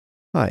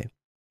Hi,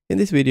 in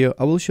this video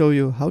I will show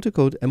you how to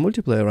code a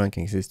multiplayer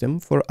ranking system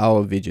for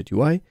our widget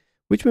UI,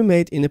 which we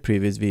made in a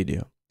previous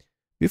video.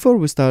 Before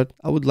we start,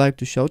 I would like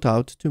to shout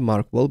out to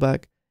Mark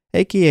Wolbach,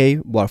 aka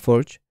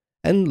Warforge,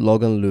 and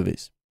Logan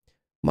Lewis.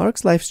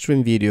 Mark's live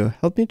stream video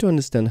helped me to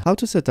understand how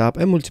to set up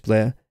a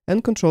multiplayer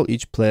and control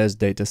each player's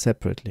data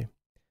separately.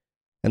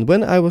 And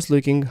when I was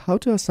looking how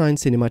to assign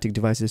cinematic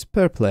devices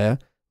per player,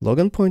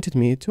 Logan pointed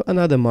me to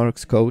another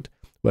Mark's code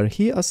where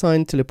he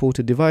assigned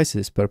teleported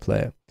devices per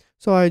player.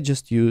 So I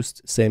just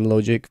used same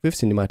logic with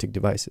cinematic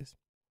devices.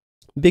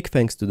 Big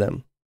thanks to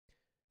them.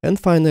 And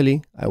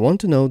finally, I want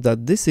to note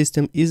that this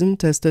system isn't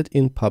tested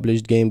in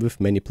published game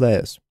with many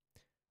players.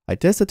 I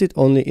tested it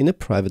only in a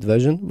private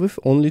version with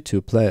only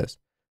 2 players,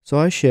 so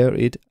I share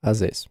it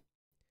as is.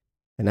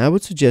 And I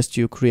would suggest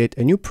you create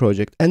a new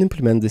project and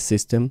implement this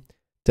system,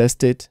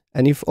 test it,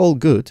 and if all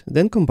good,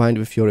 then combine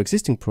with your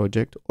existing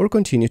project or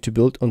continue to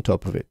build on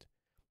top of it.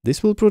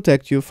 This will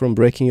protect you from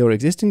breaking your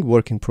existing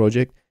working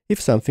project if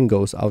something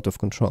goes out of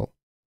control.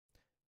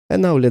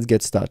 And now let's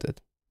get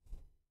started.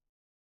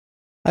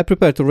 I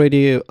prepared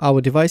already our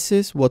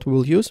devices, what we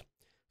will use.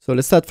 So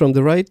let's start from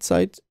the right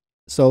side.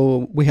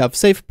 So we have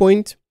save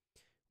point.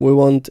 We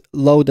want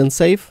load and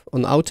save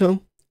on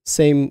auto.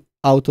 Same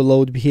auto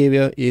load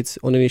behavior, it's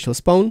on initial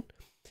spawn.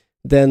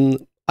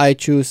 Then I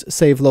choose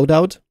save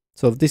loadout.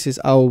 So if this is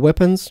our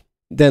weapons,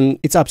 then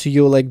it's up to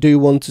you, like, do you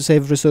want to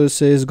save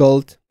resources,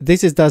 gold?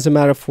 This doesn't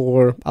matter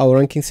for our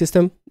ranking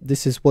system.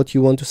 This is what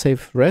you want to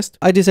save rest.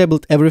 I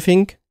disabled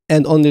everything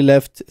and only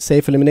left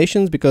save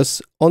eliminations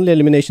because only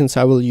eliminations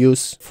I will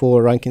use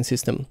for ranking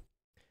system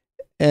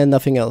and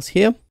nothing else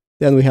here.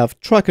 Then we have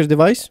tracker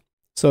device.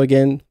 So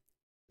again,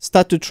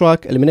 start to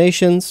track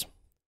eliminations.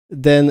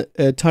 Then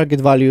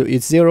target value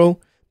is 0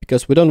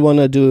 because we don't want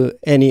to do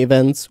any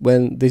events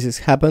when this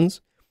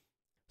happens.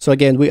 So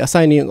again, we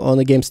assigning on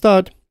a game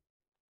start.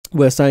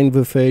 We're assigned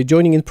with a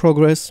joining in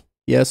progress.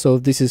 Yeah, so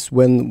this is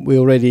when we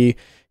already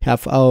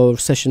have our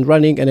session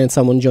running and then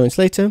someone joins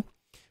later.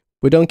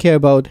 We don't care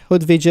about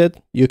HUD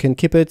widget. You can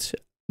keep it,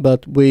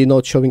 but we're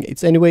not showing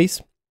it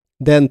anyways.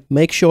 Then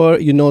make sure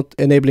you're not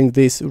enabling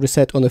this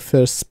reset on the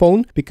first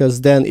spawn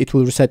because then it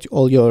will reset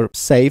all your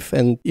save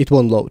and it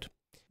won't load.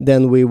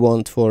 Then we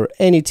want for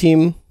any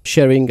team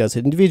sharing as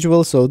an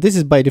individual. So this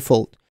is by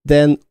default.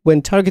 Then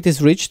when target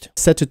is reached,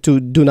 set it to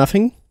do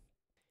nothing.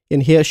 In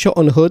here, show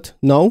on HUD,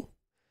 no.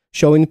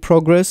 Showing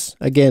progress,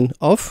 again,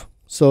 off.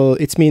 So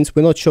it means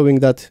we're not showing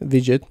that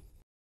widget.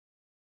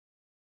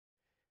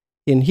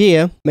 In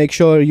here, make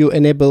sure you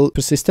enable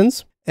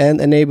persistence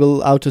and enable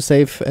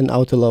autosave and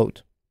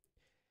autoload.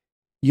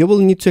 You will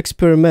need to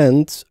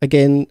experiment,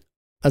 again,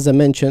 as I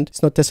mentioned,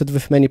 it's not tested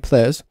with many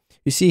players.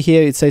 You see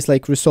here, it says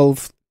like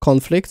resolve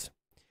conflict.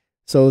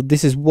 So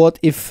this is what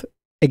if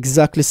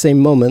exactly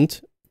same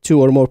moment, 2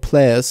 or more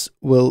players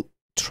will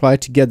try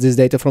to get this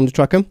data from the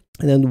tracker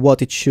and then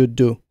what it should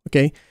do,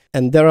 okay?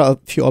 And there are a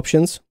few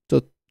options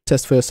to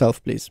test for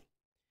yourself, please.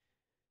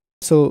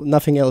 So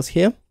nothing else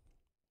here.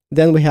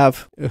 Then we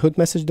have a HUD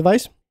message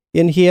device.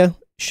 In here,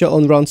 show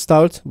on round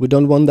start. We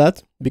don't want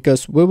that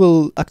because we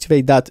will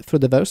activate that through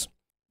the verse.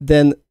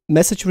 Then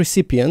message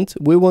recipient,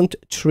 we want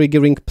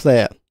triggering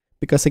player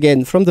because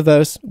again, from the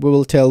verse, we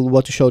will tell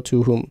what to show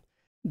to whom.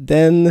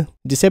 Then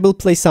disable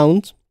play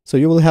sound. So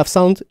you will have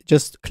sound,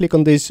 just click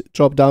on this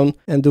drop down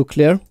and do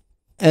clear.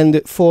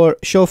 And for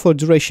show for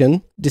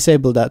duration,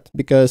 disable that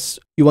because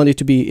you want it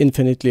to be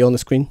infinitely on the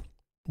screen.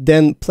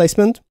 Then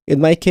placement.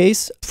 In my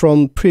case,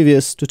 from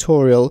previous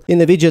tutorial, in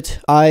the widget,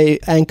 I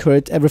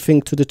anchored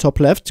everything to the top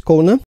left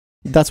corner.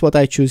 That's what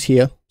I choose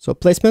here. So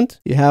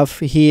placement, you have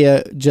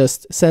here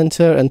just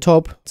center and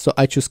top. So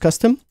I choose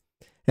custom.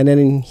 And then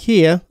in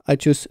here, I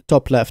choose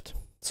top left.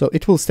 So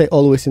it will stay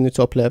always in the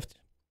top left.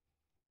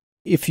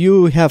 If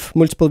you have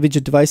multiple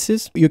widget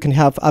devices, you can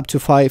have up to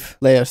 5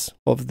 layers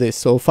of this.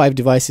 So 5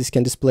 devices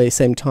can display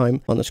same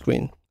time on the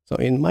screen. So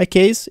in my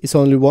case, it's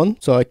only 1,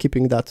 so I'm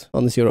keeping that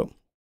on 0.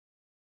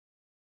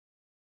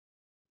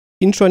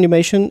 Intro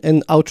animation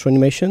and outro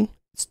animation,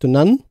 it's to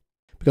none,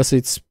 because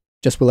it's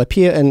just will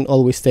appear and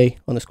always stay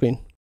on the screen.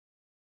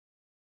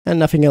 And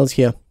nothing else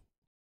here.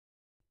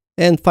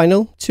 And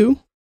final 2.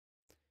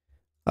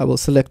 I will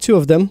select 2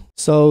 of them.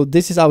 So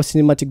this is our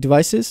cinematic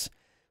devices.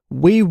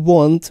 We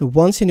want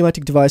 1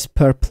 cinematic device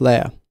per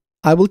player.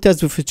 I will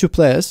test with 2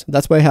 players.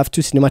 That's why I have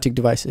 2 cinematic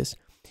devices.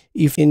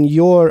 If in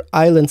your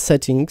island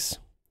settings,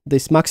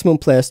 this maximum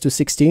players to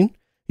 16,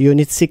 you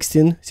need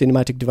 16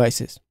 cinematic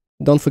devices.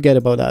 Don't forget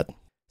about that.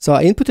 So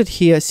I inputted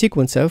here a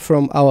sequencer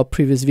from our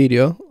previous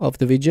video of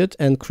the widget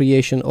and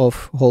creation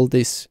of all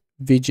these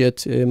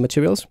widget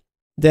materials.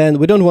 Then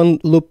we don't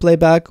want loop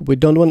playback. We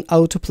don't want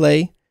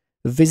autoplay.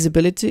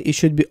 Visibility, it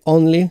should be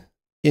only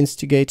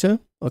instigator.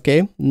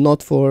 Okay,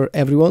 not for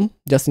everyone,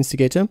 just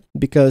instigator,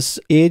 because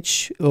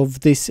each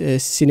of these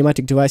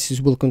cinematic devices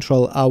will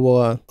control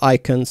our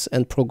icons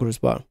and progress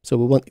bar. So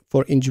we want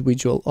for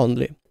individual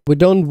only. We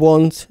don't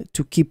want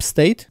to keep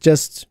state,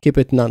 just keep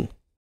it none.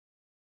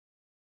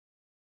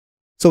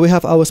 So we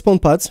have our spawn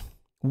paths.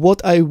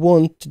 What I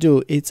want to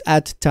do is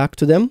add tag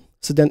to them.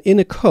 So then in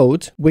a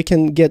code, we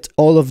can get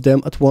all of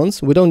them at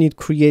once. We don't need to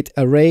create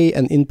array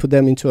and input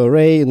them into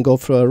array and go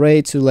through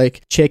array to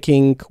like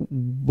checking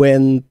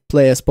when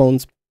player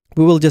spawns.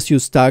 We will just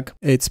use tag.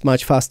 It's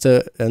much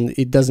faster and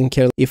it doesn't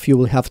care if you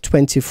will have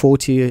 20,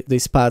 40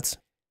 these paths.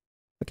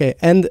 Okay,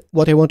 and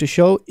what I want to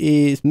show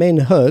is main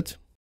HUD.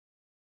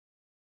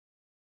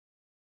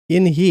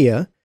 In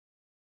here,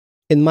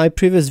 in my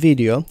previous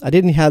video, I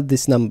didn't have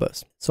these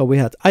numbers. So we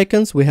had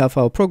icons, we have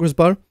our progress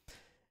bar,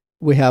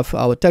 we have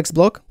our text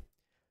block.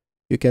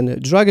 You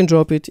can drag and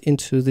drop it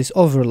into this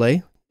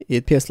overlay. It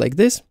appears like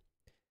this.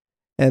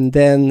 And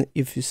then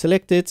if you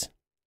select it,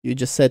 you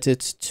just set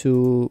it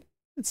to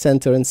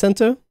center and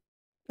center,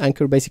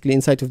 anchor basically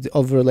inside of the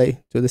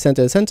overlay to the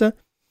center and center.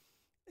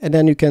 And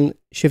then you can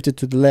shift it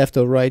to the left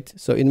or right.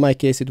 So in my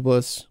case, it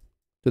was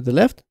to the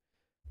left.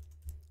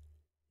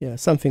 Yeah,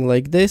 something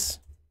like this.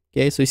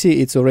 Okay, so you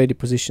see it's already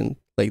positioned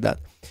like that.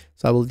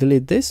 So I will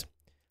delete this.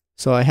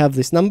 So I have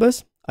these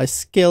numbers. I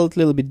scaled a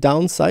little bit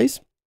down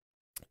size.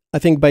 I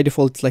think by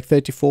default it's like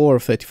 34 or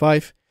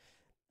 35.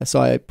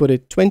 So I put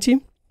it 20.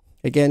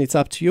 Again, it's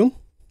up to you.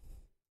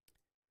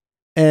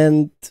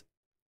 And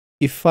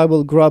if I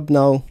will grab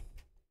now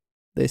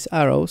these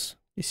arrows,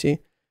 you see,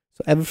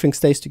 so everything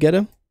stays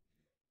together.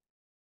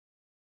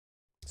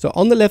 So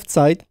on the left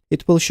side,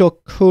 it will show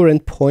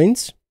current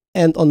points.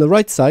 And on the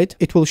right side,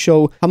 it will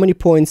show how many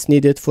points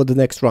needed for the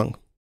next rung.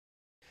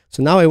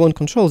 So now I want to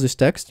control this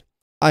text.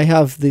 I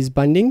have this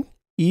binding.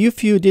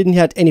 If you didn't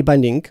have any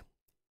binding,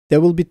 there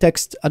will be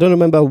text. I don't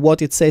remember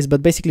what it says,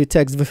 but basically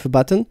text with a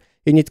button.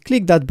 You need to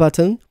click that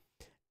button,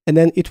 and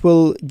then it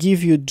will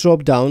give you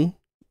drop down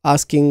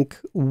asking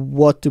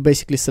what to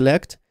basically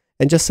select,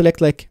 and just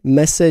select like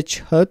message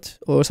HUD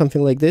or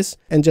something like this,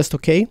 and just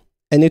OK.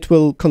 And it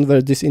will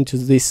convert this into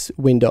this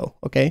window.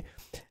 OK.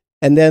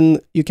 And then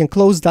you can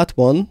close that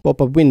one,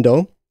 pop-up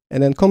window,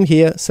 and then come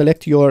here,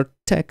 select your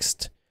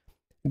text,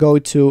 go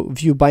to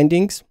view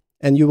bindings,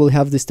 and you will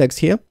have this text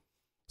here.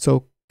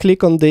 So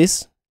click on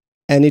this,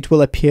 and it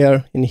will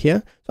appear in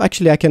here. So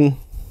actually, I can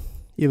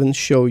even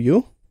show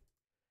you.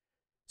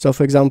 So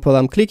for example,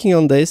 I'm clicking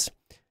on this.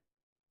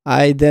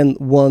 I then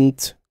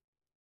want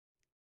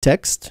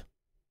text.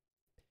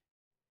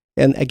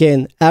 And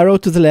again, arrow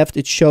to the left,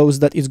 it shows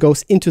that it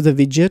goes into the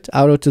widget.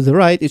 Arrow to the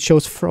right, it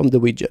shows from the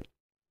widget.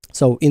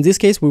 So in this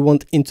case, we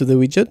want into the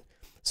widget.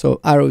 So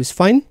arrow is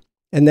fine.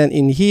 And then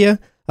in here,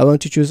 I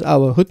want to choose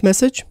our HUD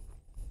message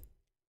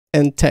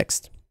and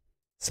text.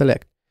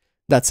 Select.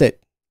 That's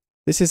it.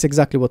 This is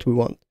exactly what we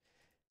want.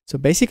 So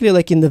basically,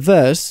 like in the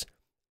verse,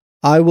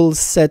 I will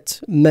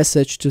set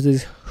message to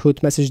this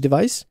HUD message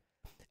device,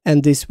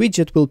 and this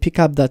widget will pick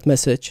up that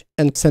message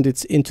and send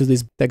it into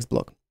this text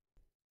block.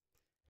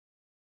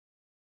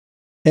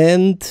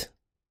 And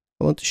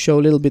I want to show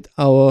a little bit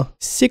our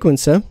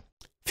sequencer.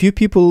 Few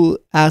people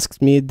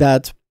asked me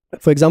that,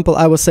 for example,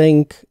 I was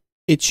saying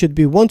it should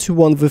be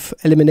one-to-one with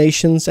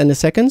eliminations and the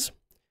seconds.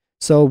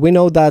 So we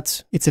know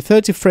that it's a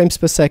 30 frames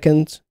per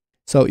second.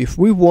 So if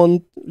we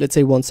want, let's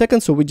say 1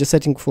 second, so we're just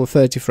setting for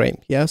 30 frame.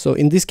 Yeah. So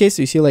in this case,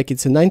 you see like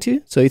it's a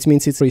 90. So it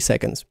means it's 3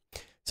 seconds.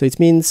 So it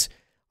means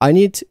I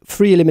need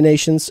 3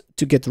 eliminations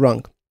to get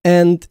rung.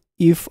 And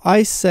if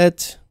I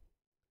set,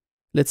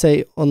 let's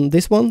say on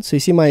this one, so you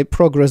see my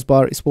progress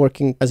bar is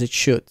working as it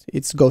should.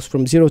 It goes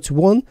from 0 to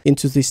 1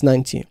 into this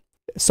 90.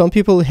 Some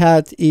people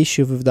had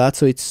issue with that,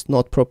 so it's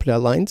not properly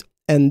aligned.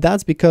 And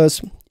that's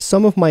because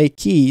some of my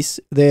keys,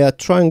 they are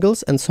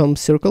triangles and some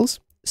circles.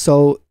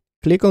 So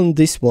click on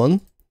this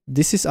one.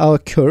 This is our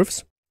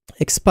curves.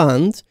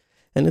 Expand.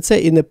 And let's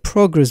say in the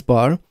progress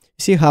bar, you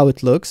see how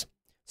it looks.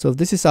 So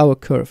this is our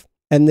curve.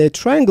 And the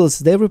triangles,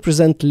 they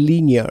represent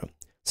linear.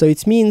 So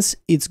it means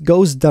it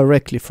goes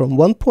directly from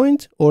one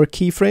point or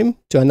keyframe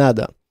to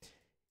another.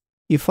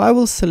 If I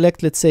will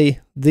select, let's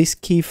say, this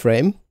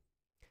keyframe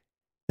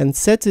and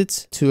set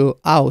it to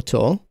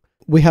auto,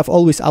 we have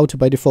always auto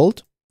by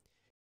default.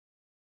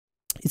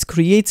 It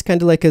creates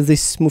kind of like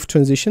this smooth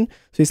transition.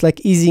 So it's like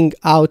easing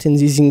out and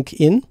easing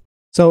in.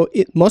 So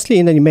mostly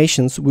in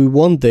animations, we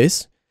want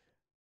this.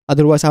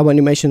 Otherwise, our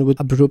animation would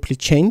abruptly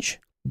change.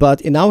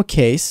 But in our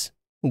case,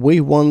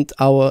 we want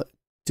our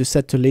to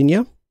set to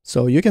linear.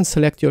 So you can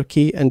select your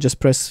key and just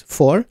press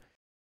 4.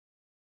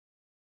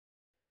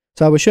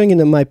 So I was showing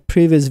in my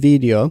previous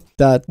video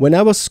that when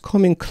I was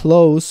coming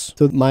close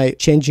to my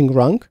changing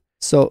rung,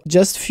 so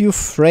just few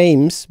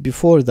frames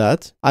before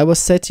that, I was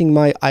setting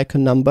my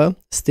icon number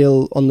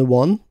still on the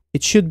 1.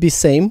 It should be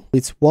same.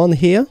 It's 1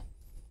 here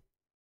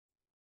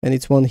and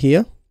it's 1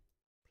 here.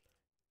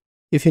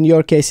 If in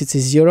your case it's a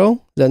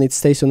 0, then it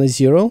stays on a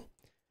 0.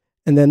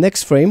 And then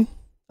next frame,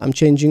 I'm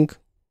changing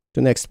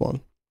to next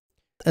one.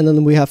 And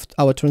then we have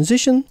our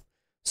transition.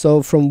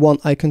 So from one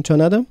icon to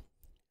another.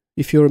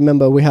 If you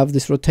remember, we have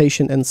this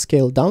rotation and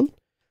scale down.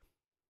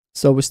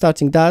 So we're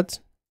starting that.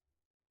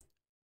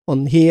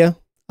 On here,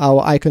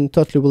 our icon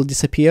totally will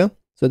disappear.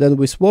 So then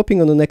we're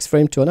swapping on the next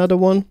frame to another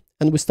one.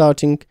 And we're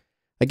starting,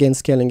 again,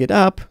 scaling it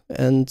up.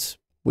 And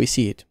we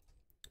see it.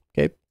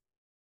 Okay.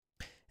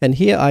 And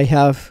here I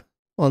have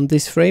on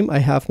this frame, I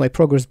have my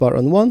progress bar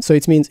on 1, so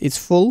it means it's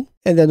full.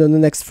 And then on the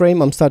next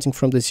frame, I'm starting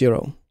from the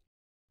 0.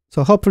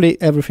 So hopefully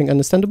everything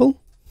understandable.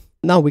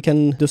 Now we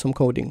can do some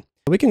coding.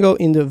 We can go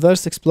in the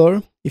Verse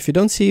Explorer. If you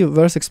don't see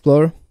Verse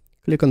Explorer,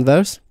 click on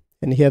Verse,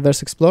 and here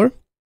Verse Explorer.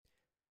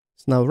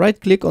 So now right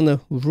click on the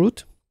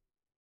root,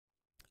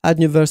 add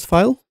new verse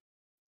file.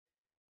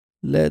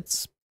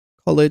 Let's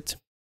call it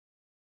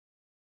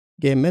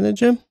Game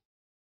Manager.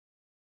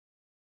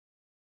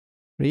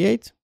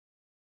 Create.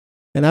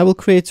 And I will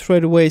create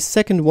right away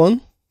second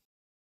one.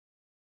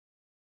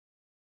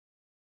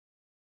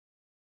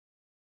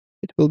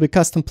 It will be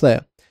custom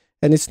player.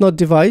 And it's not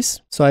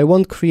device, so I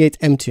won't create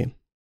empty.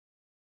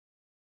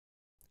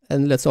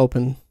 And let's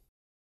open.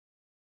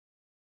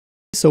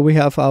 So we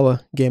have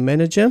our game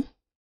manager.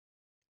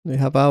 We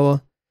have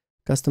our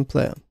custom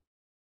player.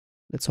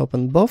 Let's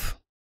open both.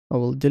 I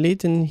will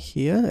delete in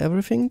here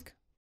everything.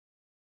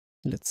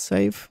 Let's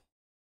save.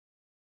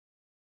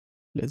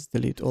 Let's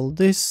delete all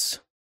this.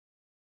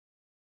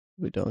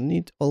 We don't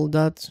need all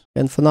that.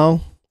 And for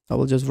now, I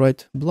will just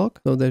write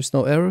block, so there's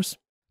no errors.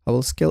 I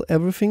will scale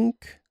everything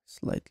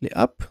slightly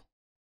up,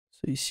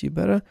 so you see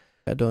better.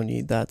 I don't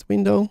need that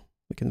window.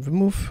 We can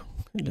remove.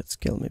 Let's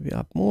scale maybe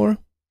up more.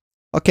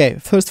 Okay,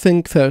 first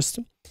thing first,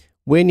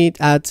 we need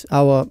to add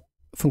our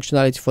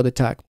functionality for the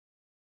tag.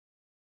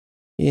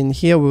 In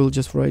here, we will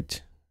just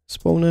write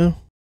spawner,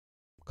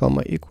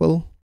 comma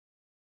equal,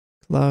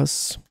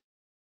 class,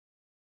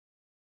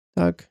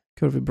 tag,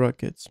 curly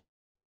brackets.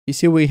 You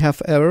see we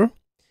have error.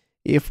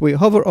 If we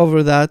hover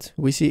over that,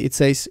 we see it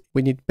says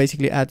we need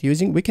basically add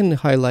using. We can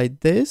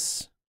highlight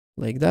this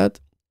like that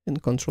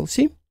and Control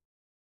C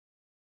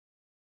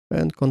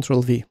and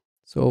Control V.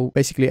 So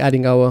basically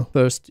adding our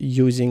first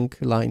using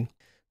line.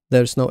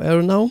 There's no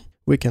error now.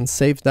 We can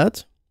save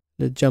that.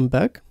 Let's jump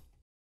back.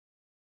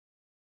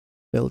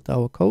 Build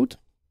our code.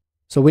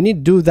 So we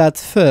need to do that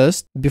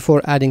first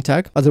before adding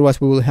tag. Otherwise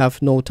we will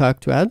have no tag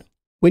to add.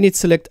 We need to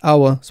select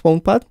our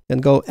spawn path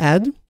and go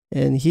add.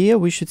 And here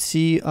we should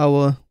see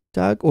our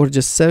tag, or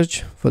just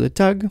search for the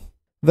tag,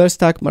 verse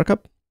tag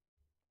markup.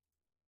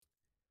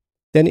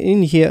 Then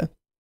in here,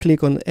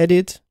 click on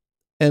edit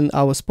and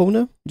our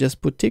spawner,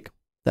 just put tick.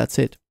 That's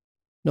it.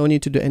 No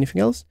need to do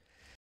anything else.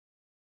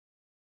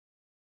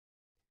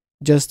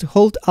 Just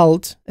hold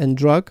Alt and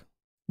drag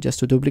just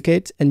to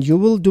duplicate, and you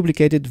will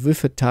duplicate it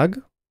with a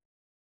tag.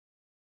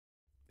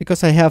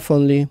 Because I have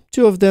only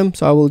 2 of them,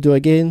 so I will do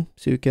again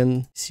so you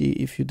can see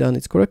if you've done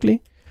it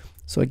correctly.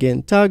 So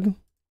again, tag,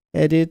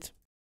 edit,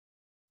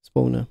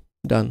 spawner,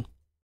 done.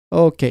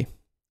 Okay,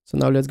 so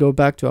now let's go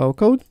back to our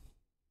code.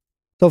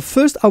 So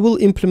first I will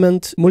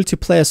implement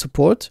multiplayer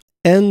support,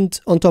 and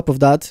on top of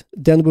that,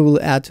 then we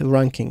will add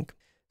ranking.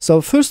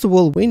 So first of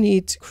all, we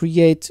need to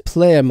create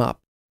player map.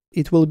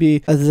 It will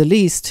be at the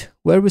list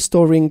where we're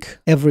storing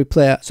every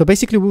player. So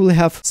basically we will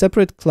have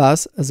separate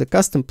class as a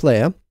custom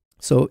player.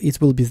 So it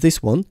will be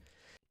this one.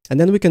 And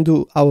then we can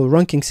do our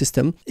ranking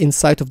system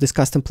inside of this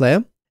custom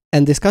player.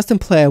 And this custom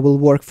player will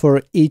work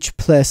for each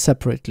player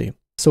separately.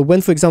 So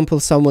when, for example,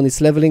 someone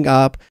is leveling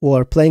up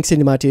or playing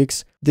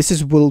cinematics,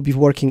 will be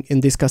working in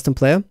this custom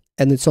player,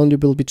 and it's only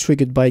will be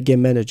triggered by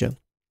Game Manager.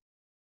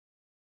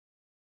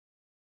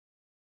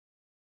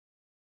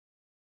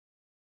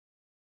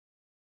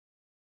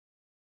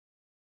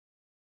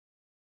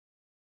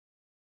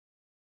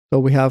 So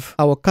we have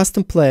our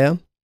custom player.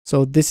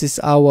 So this is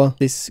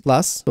this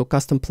class, so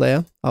custom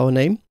player, our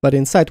name, but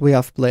inside we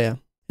have player,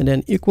 and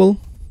then equal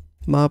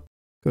map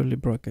curly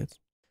brackets.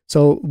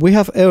 So we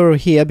have error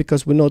here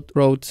because we not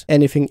wrote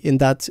anything in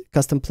that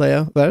custom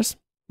player verse.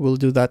 We'll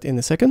do that in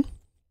a second.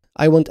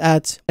 I want to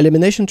add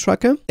elimination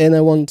tracker, and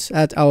I want to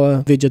add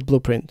our widget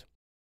blueprint.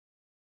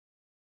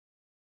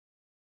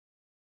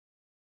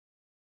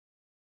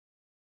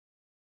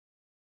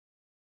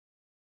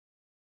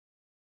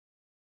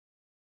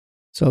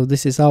 So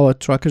this is our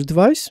tracker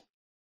device.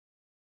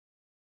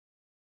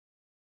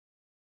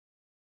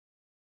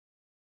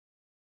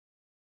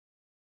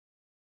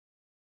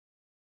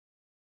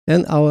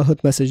 And our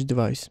hot message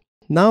device.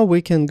 Now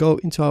we can go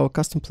into our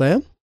custom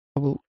player. I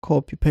will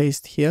copy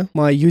paste here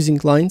my using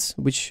lines,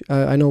 which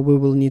I know we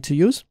will need to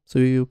use. So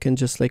you can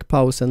just like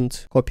pause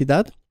and copy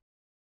that.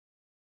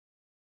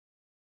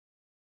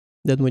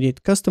 Then we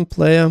need custom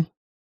player,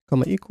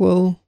 comma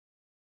equal,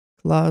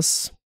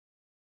 class.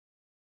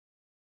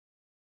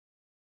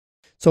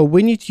 So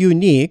we need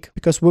unique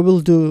because we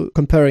will do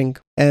comparing,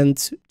 and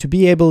to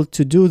be able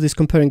to do this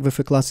comparing with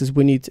the classes,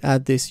 we need to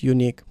add this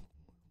unique.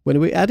 When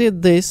we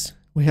added this,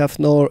 we have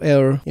no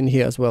error in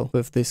here as well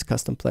with this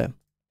custom player.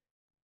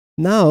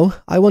 Now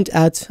I want to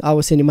add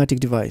our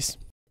cinematic device.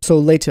 So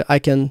later I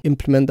can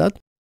implement that.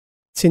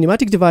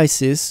 Cinematic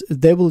devices,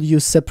 they will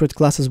use separate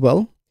class as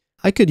well.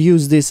 I could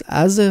use this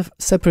as a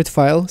separate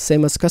file,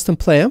 same as custom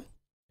player,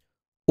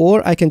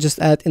 or I can just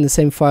add in the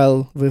same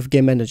file with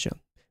Game Manager.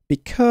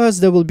 Because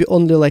there will be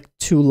only like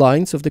 2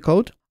 lines of the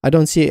code, I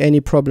don't see any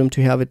problem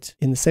to have it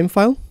in the same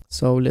file.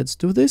 So let's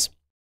do this.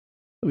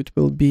 It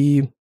will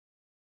be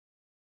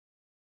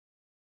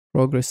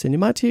progress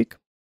cinematic.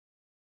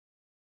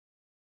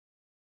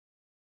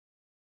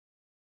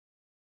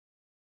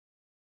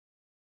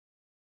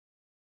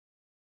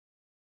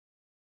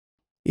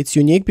 it's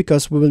unique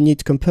because we will need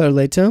to compare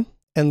later.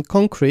 And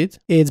concrete,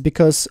 it's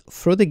because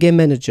through the game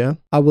manager,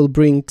 I will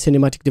bring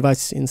cinematic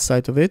devices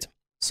inside of it.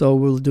 So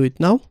we'll do it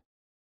now.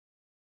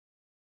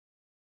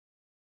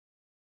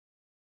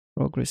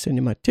 Progress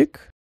cinematic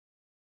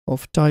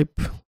of type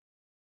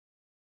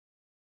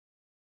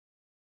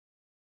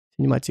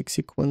cinematic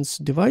sequence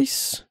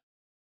device.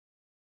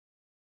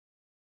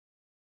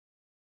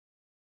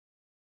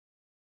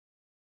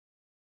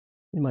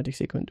 Cinematic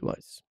sequence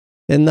device.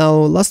 And now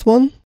last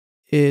one,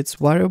 it's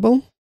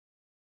variable.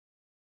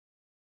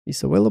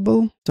 Is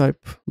available,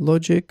 type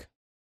logic,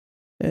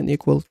 and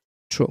equal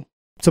true.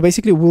 So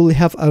basically we'll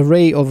have an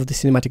array of the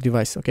cinematic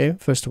device, okay,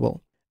 first of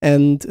all.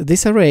 And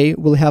this array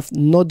will have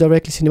not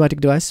directly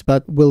cinematic device,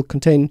 but will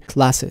contain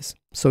classes.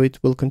 So it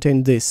will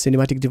contain this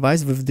cinematic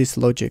device with this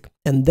logic.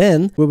 And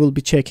then we will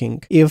be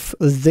checking if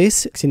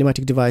this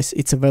cinematic device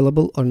is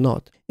available or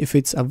not. If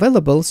it's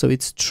available, so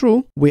it's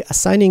true, we're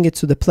assigning it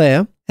to the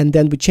player, and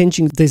then we're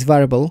changing this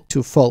variable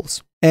to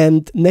false.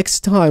 And next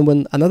time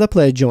when another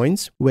player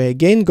joins, we're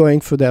again going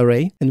through the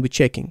array and we're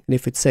checking. And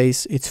if it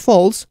says it's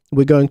false,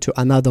 we're going to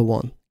another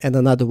one, and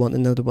another one,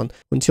 another one,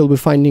 until we're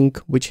finding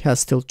which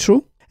has still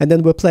true. And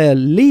then when player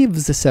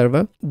leaves the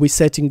server, we're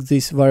setting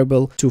this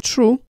variable to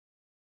true.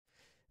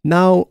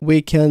 Now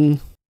we can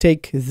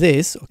take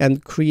this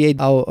and create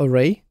our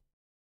array.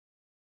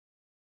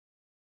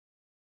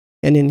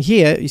 And in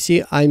here, you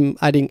see, I'm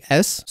adding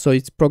S, so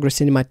it's progress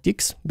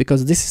cinematics,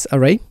 because this is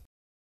array.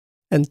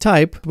 And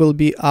type will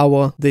be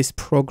this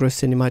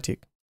progress cinematic.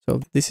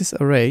 So this is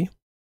array.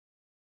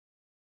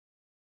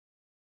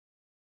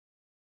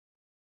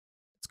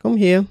 Let's come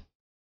here,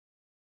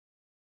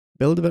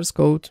 build VS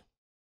Code,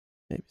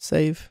 maybe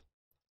save.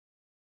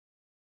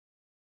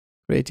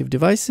 Creative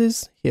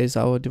devices, here's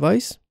our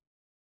device.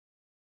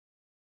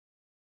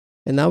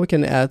 And now we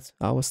can add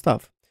our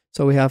stuff.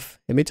 So we have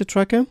emitter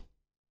tracker.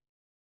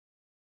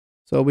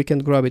 So we can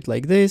grab it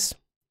like this.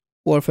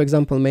 Or for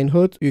example, main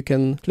hood, you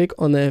can click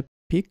on a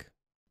peak,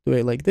 do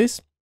it like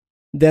this.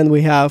 Then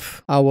we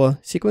have our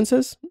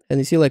sequences, and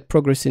you see like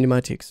progress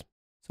cinematics.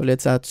 So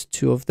let's add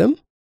 2 of them.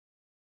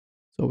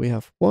 So we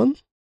have 1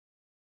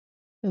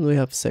 and we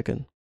have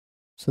 2nd.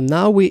 So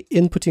now we're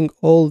inputting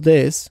all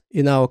this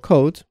in our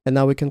code, and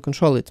now we can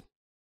control it.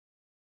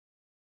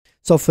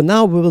 So for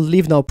now, we will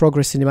leave now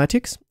progress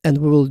cinematics, and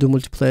we will do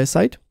multiplayer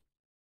side.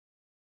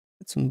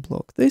 Let's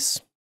unblock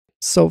this.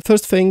 So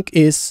first thing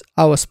is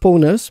our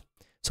spawners.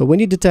 So when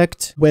you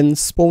detect when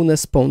spawner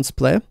spawns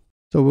player,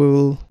 so we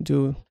will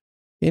do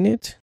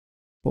init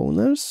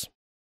spawners.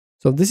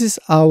 So this is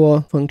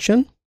our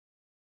function.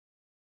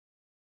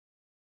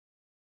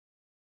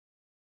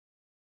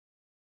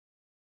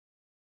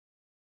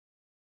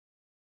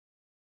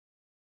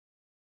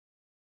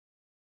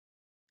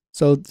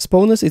 So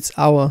spawners, it's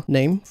our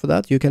name for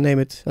that. You can name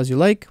it as you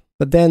like.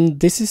 But then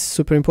this is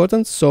super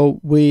important. So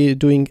we're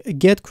doing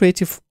get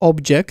creative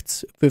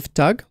objects with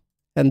tag,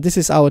 and this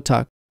is our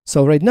tag.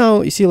 So right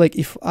now, you see, like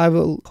if I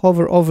will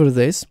hover over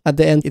this, at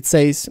the end it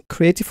says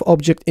creative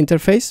object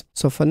interface.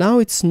 So for now,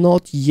 it's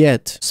not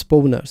yet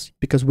spawners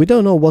because we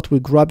don't know what we're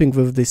grabbing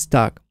with this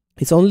tag.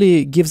 It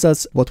only gives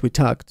us what we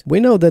tagged.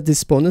 We know that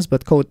this spawners,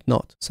 but code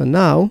not. So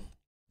now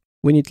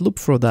we need loop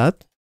for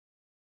that.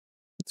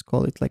 Let's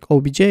call it like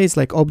obj, it's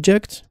like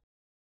object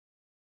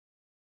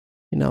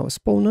in our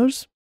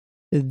spawners.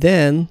 And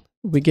then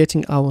we're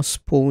getting our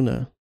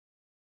spawner.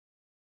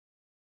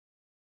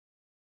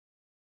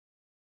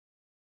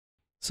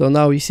 So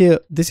now you see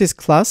this is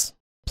class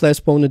player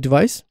spawner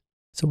device.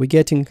 So we're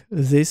getting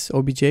this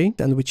obj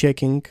and we're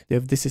checking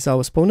if this is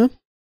our spawner.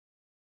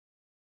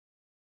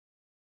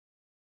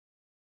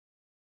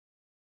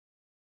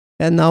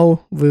 And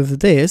now with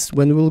this,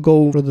 when we'll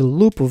go through the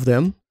loop of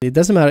them, it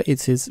doesn't matter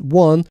if it's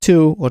 1,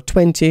 2, or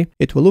 20,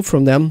 it will loop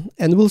from them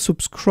and will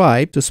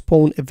subscribe to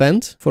spawn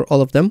event for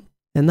all of them.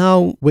 And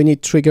now we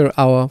need to trigger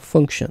our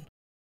function.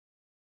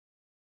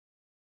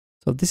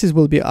 So this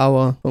will be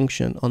our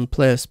function on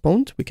player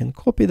spawned. We can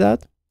copy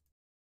that.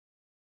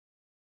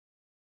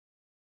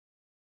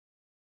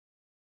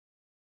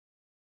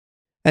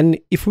 And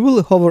if we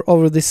will hover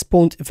over this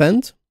spawned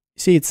event,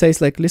 see it says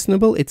like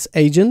listenable, it's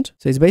agent.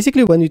 So it's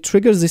basically when it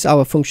triggers this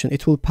our function,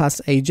 it will pass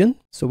agent.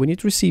 So we need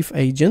to receive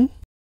agent.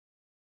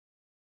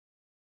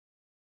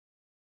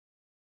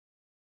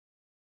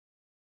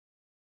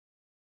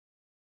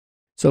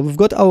 So we've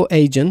got our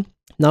agent.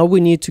 Now we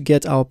need to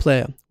get our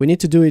player. We need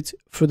to do it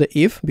through the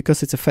if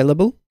because it's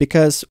available,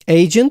 because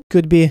agent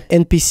could be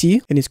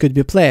NPC and it could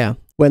be player.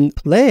 When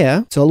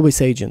player, it's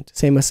always agent.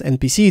 Same as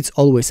NPC, it's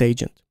always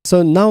agent.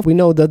 So now we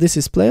know that this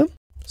is player.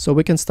 So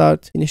we can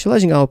start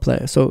initializing our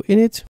player. So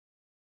init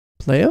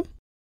player.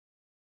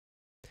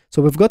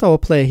 So we've got our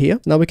player here.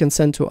 Now we can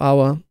send to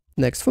our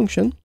next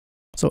function.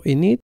 So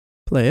init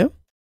player,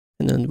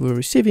 and then we're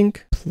receiving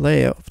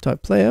player of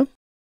type player.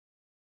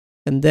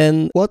 And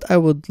then what I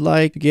would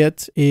like to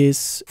get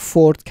is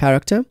fourth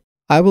character.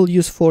 I will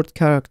use fourth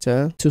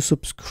character to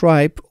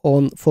subscribe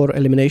for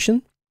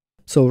elimination.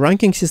 So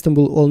ranking system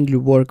will only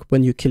work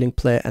when you're killing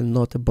player and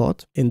not a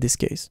bot in this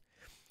case.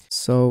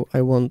 So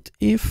I want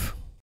if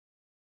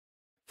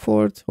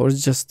Fort or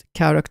just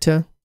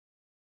character.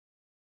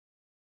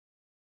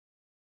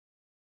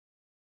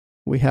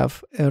 We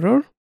have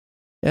error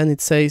and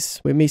it says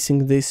we're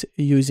missing this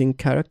using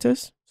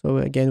characters. So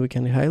again, we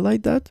can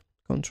highlight that,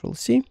 Control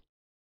C,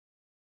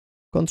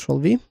 Control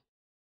V.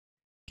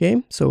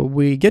 Okay, so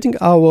we're getting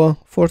our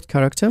fourth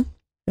character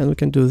and we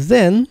can do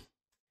then,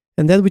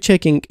 and then we're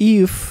checking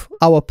if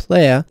our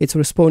player is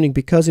responding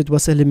because it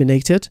was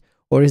eliminated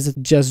or is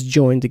it just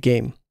joined the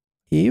game.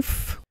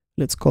 If,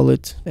 let's call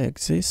it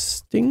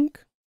existing.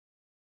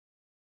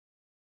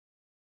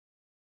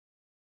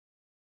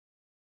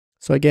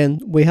 So again,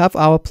 we have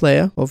our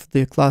player of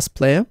the class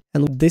player,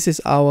 and this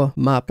is our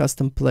map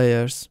custom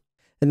players.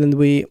 And then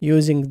we're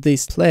using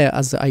this player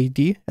as the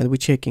ID, and we're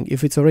checking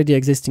if it's already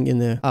existing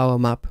in our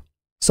map.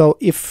 So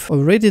if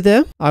already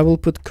there, I will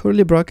put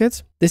curly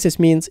brackets. This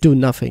means do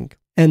nothing,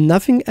 and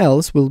nothing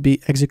else will be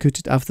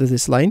executed after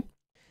this line.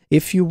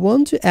 If you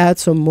want to add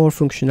some more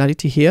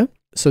functionality here,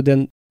 so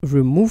then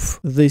remove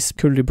these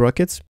curly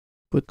brackets,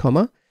 put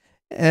comma,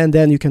 and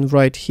then you can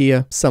write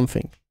here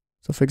something.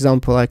 So for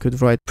example, I could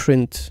write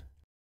print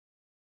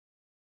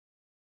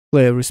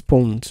player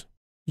respond.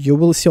 You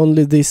will see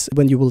only this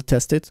when you will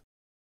test it.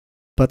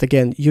 But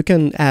again, you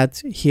can add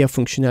here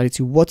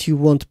functionality, what you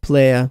want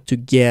player to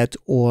get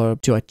or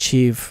to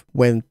achieve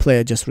when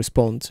player just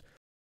responds.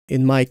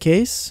 In my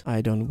case,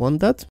 I don't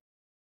want that.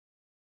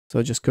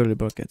 So just curly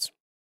brackets.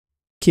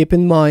 Keep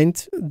in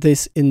mind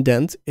this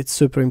indent, it's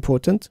super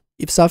important.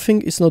 If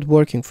something is not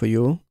working for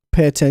you,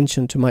 pay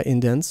attention to my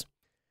indents.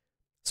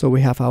 So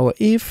we have our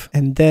if,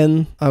 and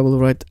then I will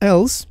write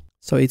else.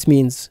 So it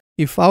means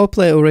if our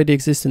player already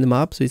exists in the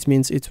map, so it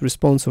means it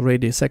responds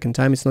already a second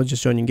time, it's not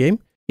just joining game.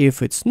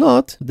 If it's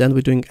not, then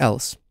we're doing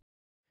else.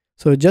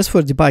 So just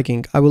for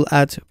debugging, I will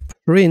add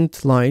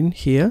print line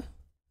here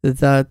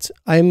that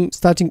I'm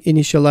starting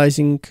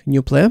initializing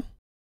new player.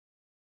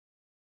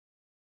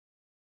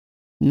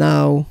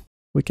 Now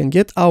we can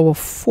get our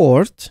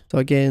fourth. So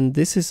again,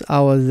 this is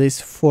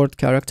this fourth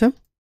character.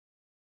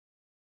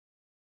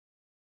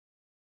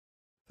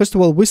 First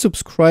of all, we're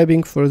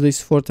subscribing for this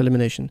fourth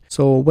elimination.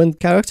 So when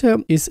character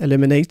is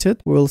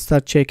eliminated, we'll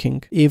start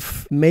checking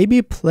if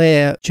maybe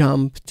player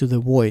jumped to the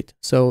void.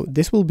 So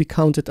this will be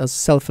counted as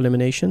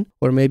self-elimination,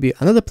 or maybe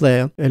another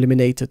player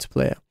eliminated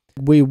player.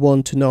 We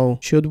want to know,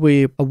 should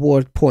we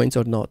award points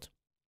or not?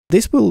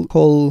 This will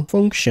call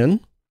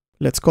function.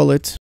 Let's call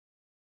it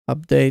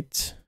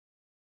update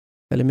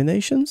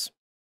eliminations.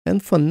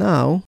 And for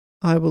now,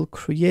 I will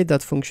create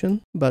that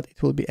function, but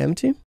it will be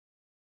empty.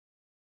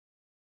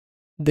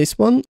 This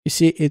one, you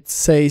see, it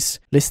says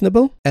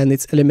listenable and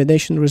it's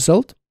elimination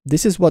result.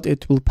 This is what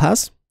it will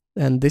pass,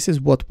 and this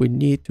is what we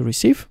need to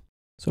receive.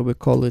 So we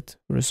call it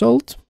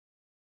result,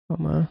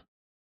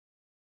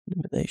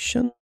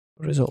 elimination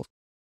result.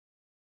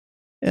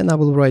 And I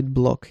will write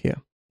block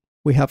here.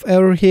 We have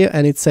error here,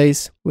 and it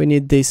says we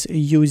need this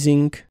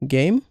using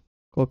game.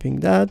 Copying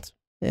that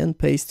and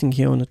pasting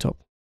here on the top.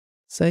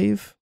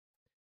 Save,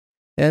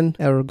 and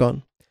error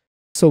gone.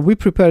 So we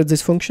prepared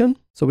this function,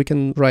 so we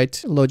can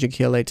write logic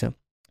here later.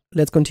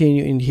 Let's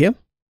continue in here.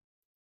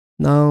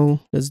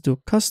 Now let's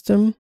do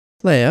custom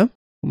player,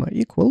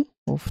 equal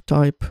of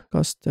type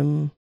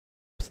custom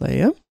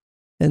player.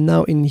 And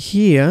now in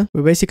here,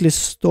 we're basically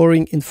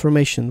storing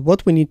information,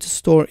 what we need to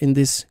store in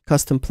this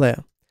custom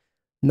player.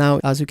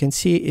 Now, as you can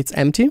see, it's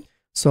empty.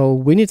 So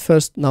we need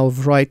first now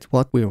write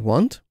what we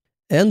want.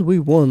 And we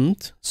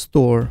want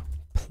store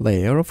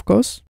player, of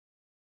course.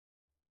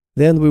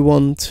 Then we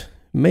want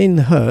main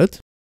HUD,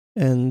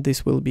 and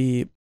this will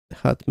be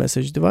HUD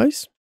message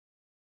device.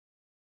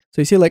 So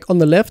you see, like on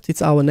the left,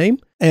 it's our name,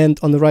 and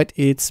on the right,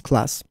 it's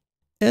class.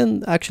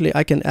 And actually,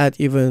 I can add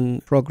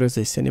even progress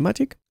as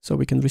cinematic, so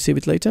we can receive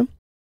it later.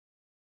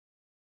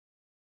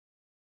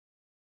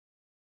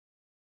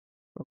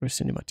 Progress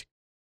cinematic.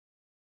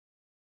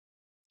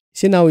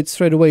 See, now it's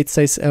straight away, it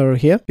says error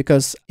here,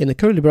 because in the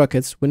curly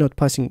brackets, we're not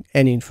passing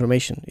any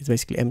information. It's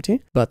basically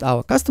empty. But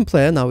our custom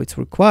player, now it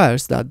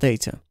requires that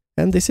data.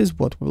 And this is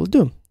what we will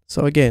do.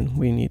 So again,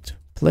 we need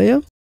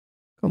player,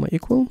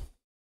 equal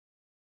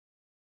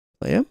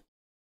player.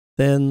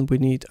 Then we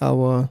need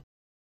our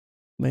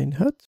main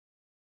HUD.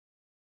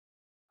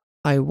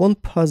 I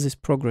won't pass this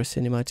progress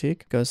cinematic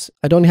because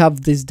I don't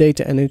have this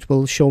data and it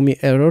will show me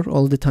error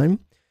all the time.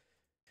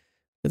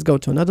 Let's go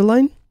to another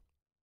line.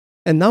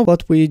 And now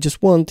what we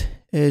just want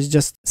is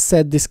just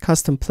set this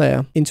custom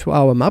player into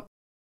our map.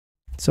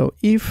 So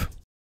if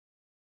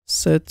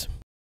set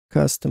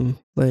custom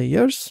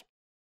players,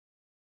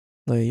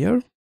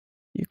 player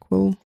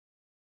equal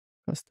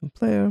custom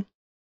player,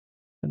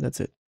 and that's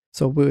it.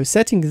 So we're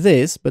setting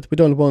this, but we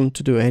don't want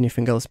to do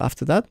anything else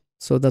after that.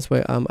 So that's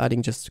why I'm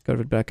adding just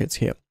curved brackets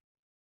here.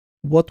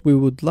 What we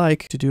would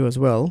like to do as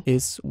well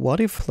is, what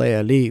if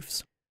player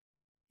leaves?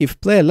 If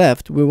player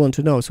left, we want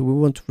to know, so we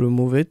want to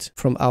remove it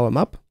from our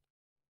map.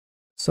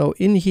 So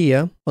in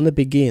here, on the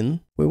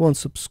begin, we want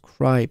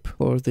subscribe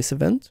for this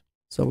event.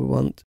 So we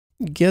want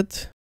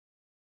get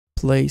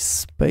play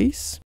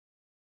space,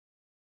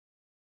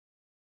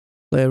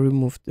 player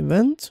removed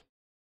event,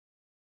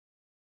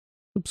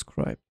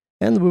 subscribe.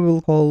 and we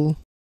will call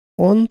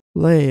on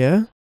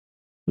player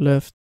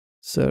left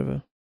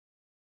server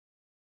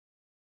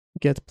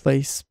get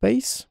place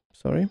space,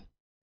 sorry.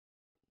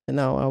 And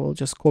now I will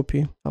just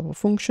copy our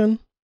function,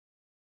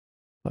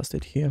 paste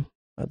it here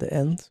at the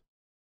end.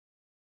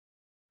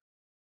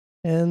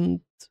 And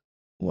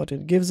what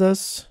it gives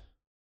us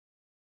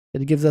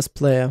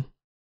player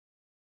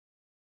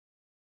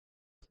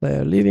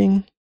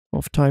living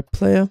of type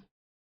player.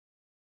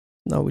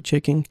 Now we're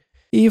checking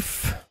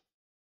if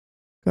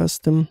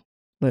custom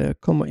player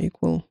comma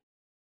equal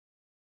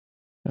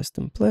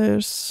custom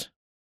players.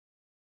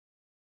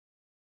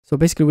 So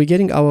basically we're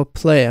getting our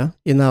player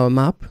in our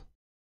map.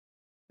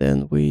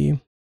 Then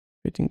we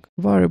creating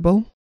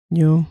variable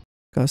new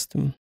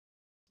custom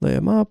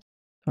player map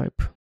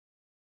type.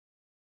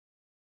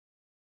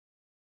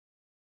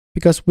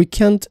 Because we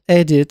can't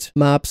edit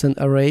maps and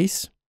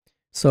arrays,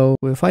 so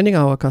we're finding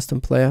our custom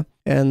player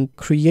and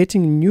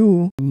creating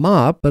new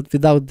map, but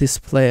without this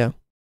player.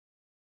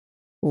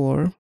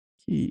 Or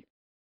key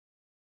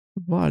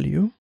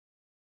value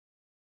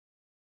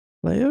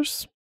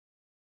players,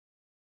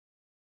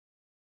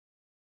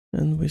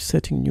 and we're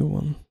setting new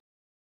one.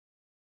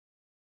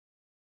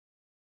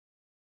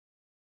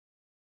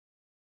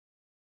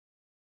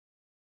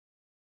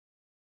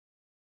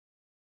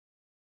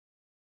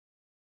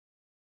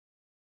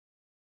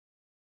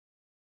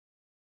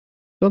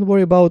 Don't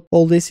worry about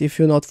all this if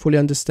you not fully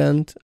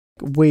understand.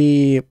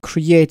 We're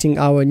creating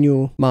our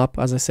new map,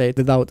 as I said,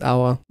 without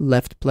our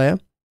left player.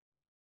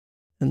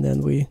 And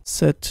then we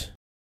set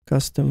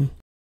custom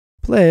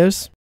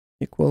players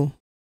equal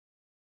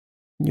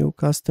new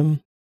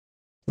custom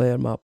player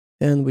map.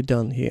 And we're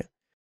done here.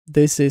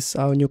 This is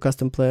our new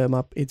custom player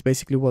map. It's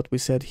basically what we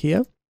said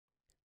here.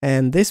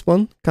 And this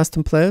one,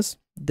 custom players,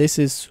 this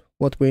is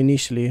what we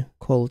initially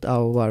called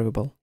our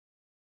variable.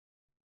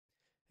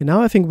 And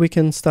now I think we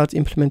can start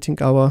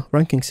implementing our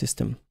ranking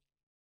system.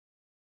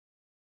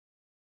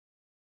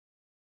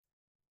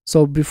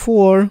 So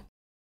before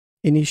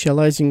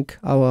initializing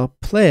our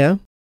player,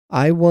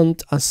 I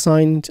want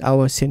assigned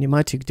our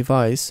cinematic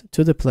device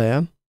to the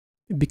player,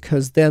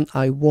 because then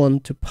I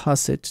want to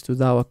pass it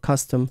to our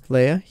custom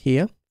player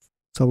here.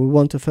 So we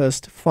want to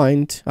first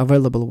find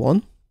available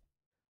one.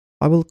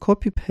 I will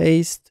copy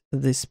paste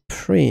this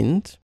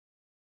print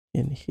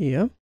in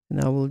here,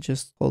 and I will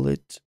just call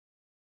it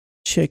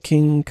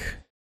checking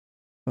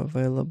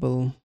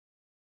available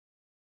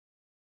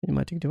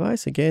cinematic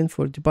device again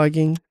for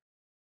debugging.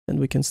 And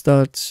we can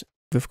start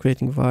with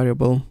creating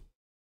variable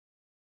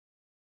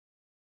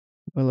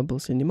available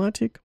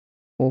cinematic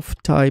of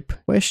type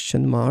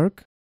question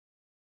mark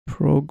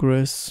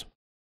progress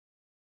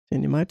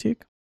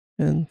cinematic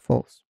and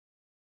false.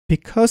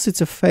 Because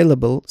it's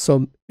available,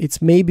 so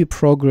it's maybe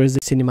progress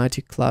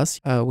cinematic class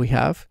we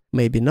have,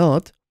 maybe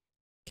not.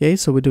 Okay,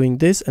 so we're doing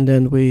this, and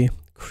then we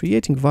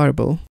creating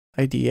variable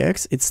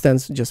IDX. It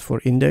stands just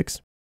for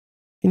index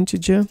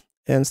integer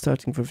and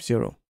starting with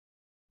 0.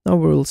 Now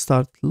we'll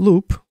start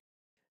loop,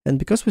 and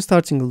because we're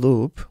starting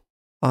loop,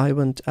 I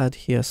want to add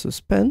here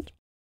suspend.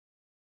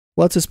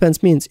 What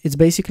suspend means, it's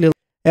basically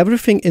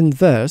everything in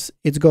verse,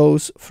 it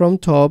goes from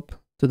top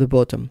to the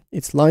bottom.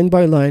 It's line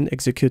by line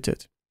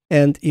executed.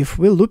 And if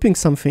we're looping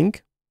something,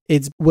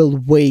 it will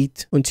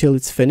wait until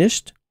it's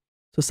finished.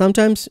 So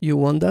sometimes you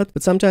want that,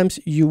 but sometimes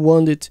you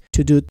want it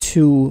to do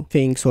two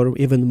things or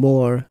even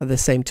more at the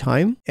same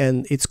time,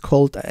 and it's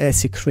called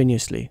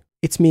asynchronously.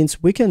 It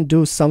means we can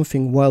do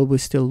something while we're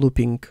still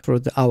looping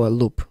through our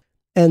loop.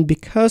 And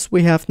because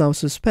we have now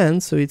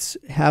suspend, so it's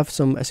have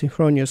some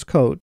asynchronous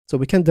code, so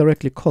we can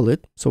directly call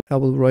it. So I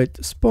will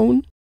write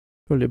spawn,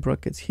 curly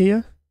brackets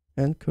here,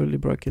 and curly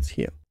brackets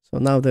here. So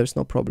now there's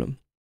no problem.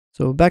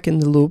 So back in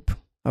the loop,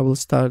 I will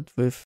start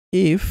with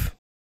if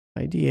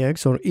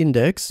IDX or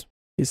index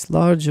is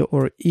larger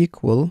or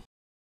equal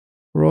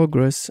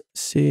progress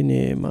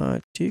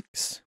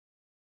cinematics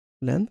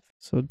length.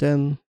 So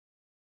then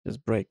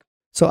just break.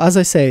 So as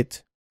I said,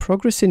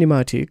 progress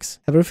cinematics,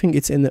 everything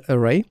is in the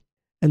array,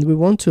 and we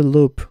want to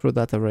loop through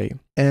that array.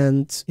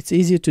 And it's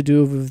easier to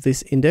do with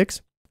this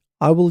index.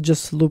 I will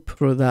just loop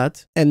through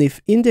that. And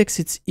if index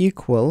is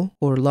equal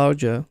or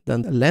larger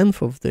than the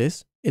length of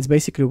this, it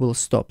basically will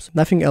stop. So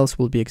nothing else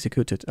will be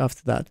executed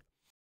after that.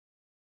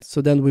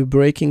 So then we're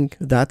breaking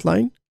that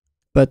line.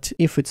 But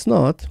if it's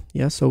not,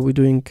 yeah, so we're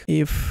doing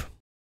if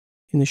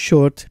in a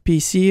short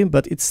PC,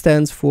 but it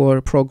stands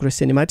for progress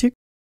cinematic.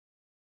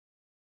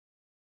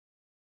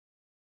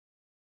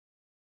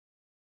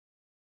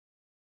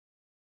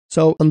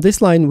 So on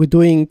this line, we're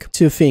doing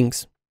two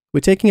things.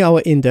 We're taking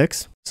our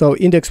index. So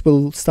index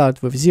will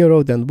start with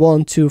 0, then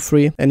 1, 2,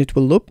 3, and it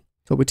will loop.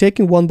 So we're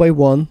taking one by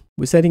one,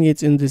 we're setting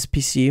it in this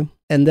PC,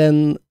 and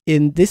then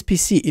in this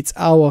PC, it's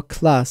our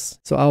class,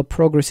 so our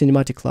progress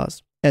cinematic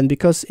class. And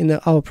because in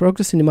our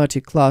progress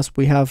cinematic class,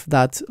 we have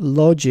that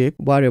logic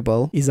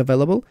variable is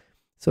available.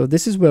 So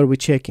this is where we're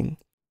checking.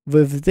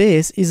 With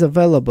this is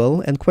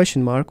available and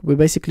question mark, we're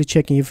basically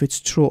checking if it's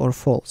true or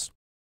false.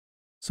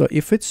 So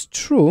if it's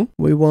true,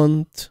 we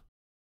want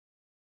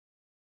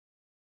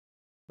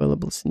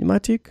available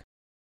cinematic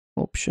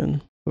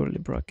option curly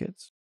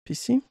brackets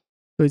PC.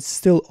 So it's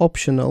still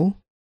optional.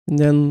 And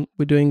then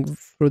we're doing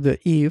for the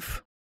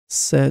if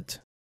set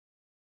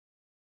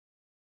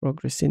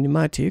progress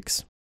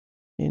cinematics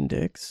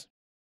index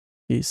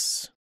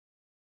is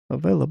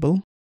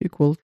available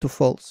equal to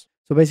false.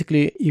 So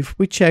basically, if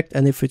we checked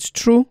and if it's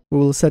true, we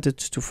will set it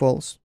to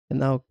false. And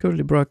now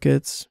curly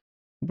brackets,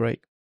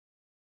 break.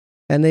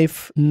 And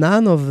if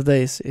none of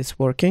this is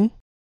working,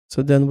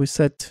 so then we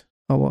set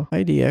our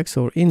IDX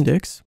or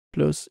index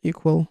plus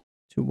equal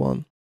to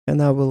 1.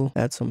 And I will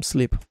add some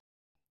sleep.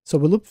 So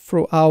we look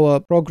through our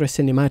progress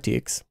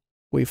cinematics.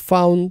 We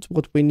found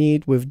what we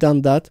need. We've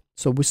done that.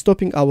 So we're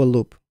stopping our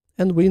loop.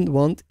 And we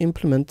want to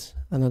implement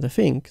another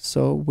thing.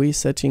 So we're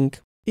setting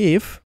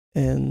if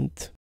and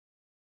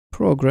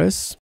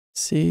progress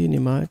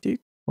cinematic,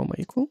 comma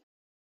equal,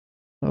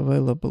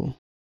 available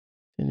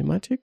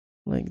cinematic,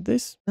 like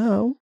this.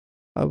 Now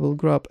I will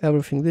grab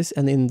everything this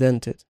and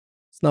indent it.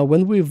 So now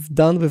when we've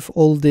done with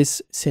all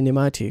these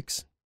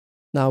cinematics,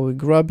 now we're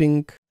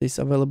grabbing this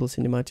available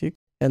cinematic,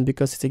 and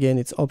because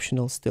it's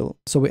optional still,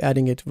 so we're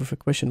adding it with a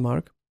question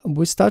mark.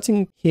 We're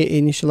starting here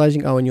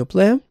initializing our new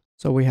player.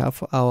 So we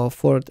have our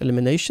forward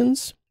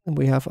eliminations and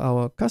we have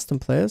our custom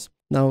players.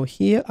 Now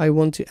here I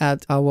want to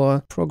add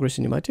our progress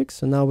cinematics.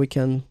 So now we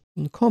can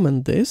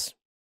comment this.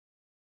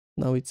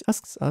 Now it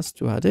asks us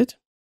to add it.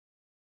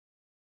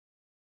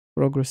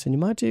 Progress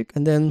cinematic.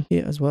 And then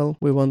here as well,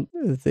 we want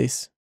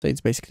this. So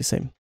it's basically the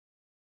same.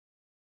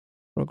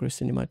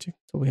 Progress cinematic.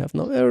 So we have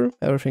no error,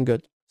 everything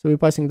good. So we're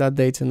passing that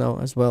data now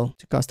as well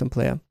to custom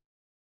player.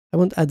 I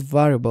want to add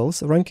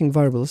variables, ranking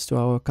variables to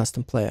our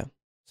custom player.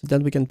 So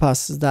then we can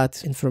pass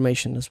that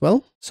information as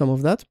well. Some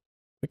of that.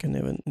 We can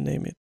even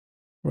name it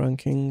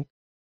ranking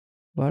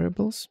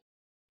variables.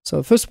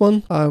 So first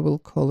one, I will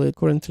call it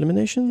current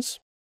eliminations.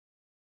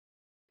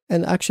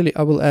 And actually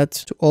I will add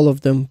to all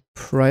of them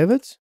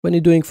private. When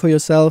you're doing for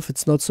yourself,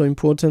 it's not so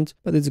important,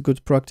 but it's a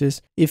good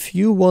practice. If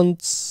you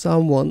want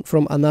someone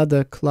from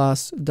another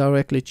class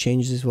directly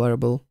change this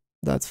variable,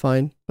 that's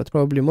fine, but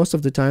probably most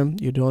of the time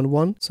you don't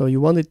want. So you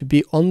want it to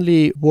be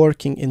only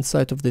working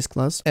inside of this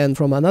class, and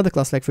from another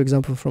class, like for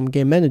example from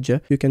game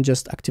manager, you can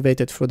just activate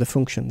it for the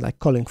function, like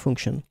calling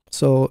function.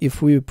 So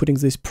if we're putting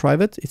this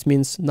private, it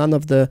means none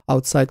of the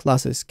outside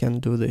classes can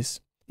do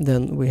this.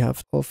 Then we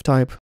have of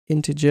type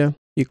integer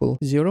equal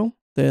 0.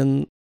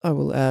 Then I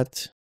will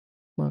add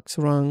max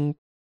rank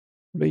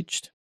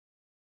reached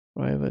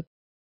private.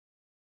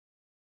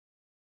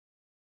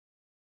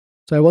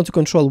 So I want to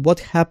control what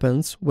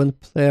happens when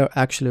player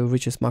actually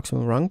reaches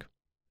maximum rank.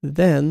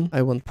 Then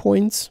I want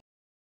points,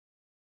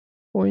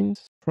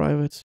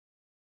 private,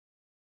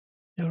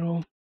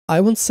 0.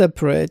 I want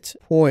separate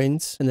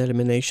points and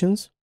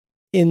eliminations.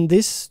 In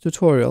this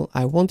tutorial,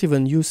 I won't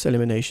even use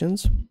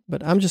eliminations,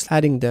 but I'm just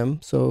adding them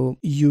so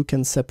you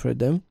can separate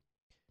them.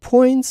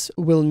 Points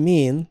will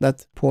mean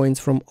that points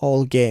from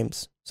all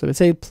games. So let's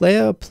say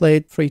player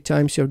played 3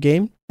 times your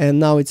game and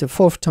now it's a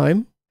 4th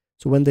time.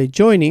 So when they're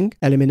joining,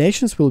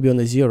 eliminations will be on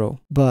a 0,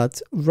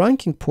 but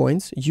ranking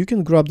points, you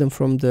can grab them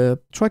from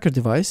the tracker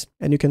device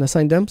and you can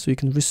assign them so you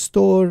can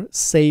restore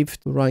saved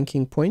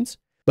ranking points.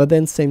 But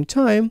then same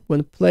time,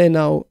 when player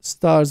now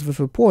starts with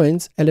a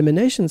points,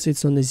 eliminations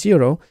it's on a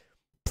 0,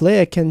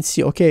 player can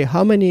see, okay,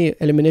 how many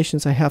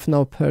eliminations I have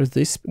now per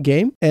this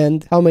game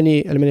and how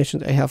many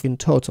eliminations I have in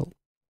total.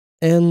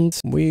 And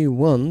we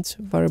want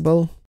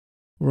variable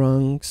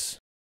ranks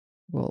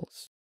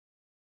balls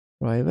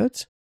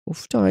private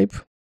of type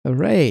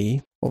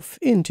array of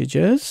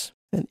integers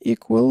and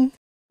equal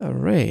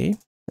array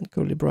and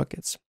curly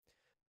brackets.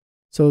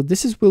 So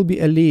this will be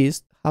a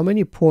list how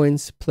many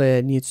points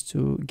player needs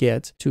to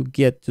get to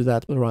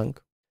that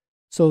rank.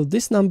 So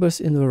these numbers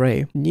in the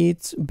array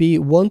need to be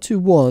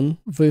 1-to-1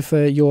 with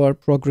your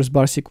progress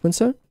bar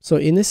sequencer. So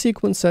in a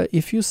sequencer,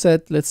 if you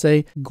set, let's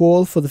say,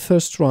 goal for the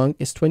first rank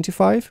is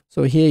 25,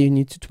 so here you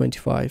need to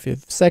 25.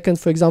 If second,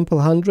 for example,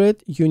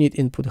 100, you need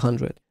input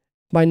 100.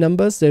 My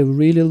numbers, they're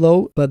really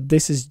low, but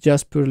this is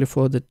just purely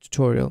for the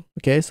tutorial.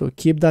 Okay, so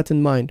keep that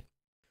in mind.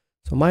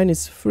 So mine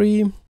is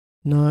 3,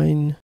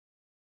 9.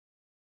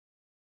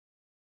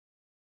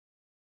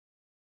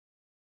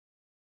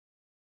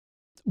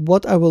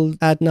 What I will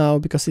add now,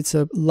 because it's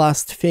a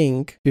last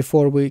thing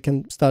before we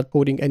can start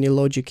coding any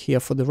logic here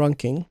for the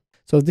ranking.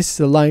 So this is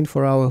a line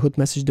for our HUD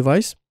message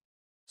device.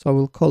 So I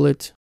will call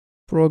it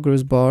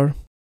progress bar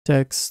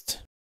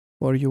text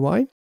or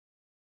UI.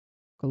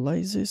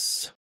 Localize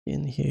this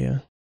in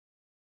here.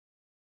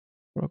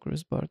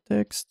 Progress bar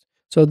text.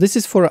 So this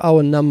is for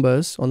our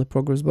numbers on the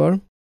progress bar.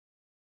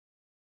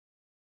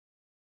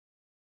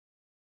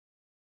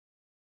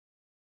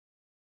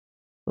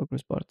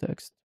 Progress bar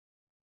text.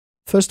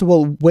 First of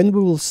all, when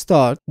we will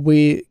start,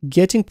 we're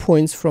getting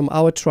points from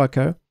our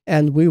tracker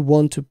and we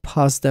want to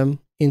pass them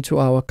into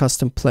our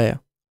custom player.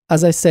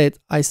 As I said,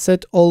 I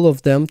set all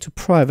of them to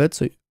private,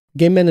 so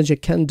game manager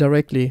can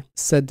directly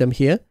set them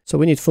here. So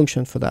we need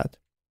function for that.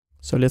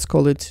 So let's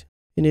call it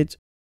init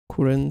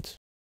current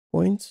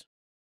points.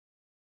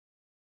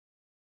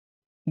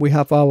 We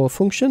have our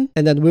function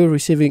and then we're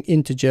receiving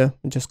integer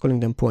and just calling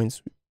them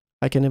points.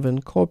 I can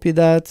even copy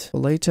that for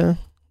later.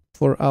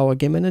 for our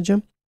game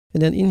manager.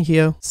 And then in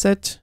here,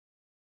 set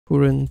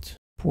current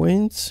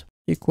points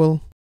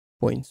equal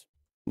points.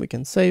 We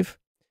can save.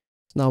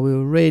 Now we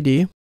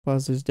already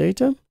pass this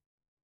data.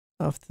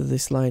 After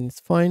this line, it's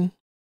fine.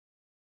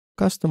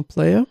 Custom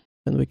player,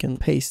 and we can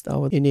paste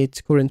our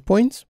init current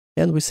points.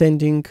 And we're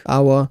sending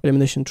our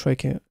elimination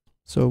tracker.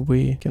 So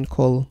we can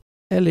call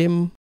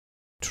elim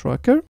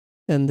tracker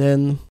and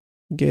then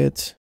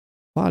get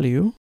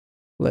value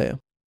player.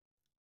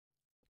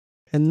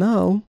 And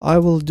now I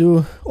will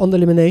do on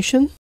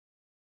elimination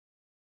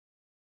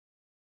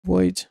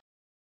void.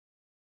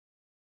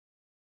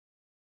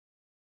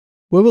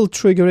 We will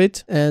trigger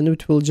it and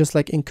it will just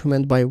like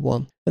increment by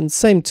 1. And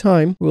same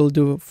time we'll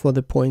do for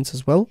the points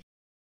as well.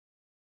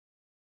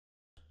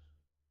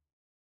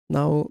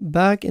 Now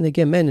back in the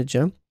game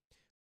manager,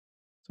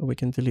 so we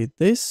can delete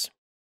this,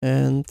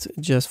 and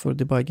just for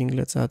debugging,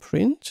 let's add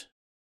print.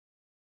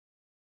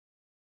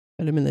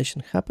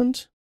 Elimination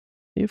happened.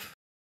 If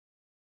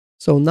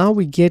so, now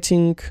we're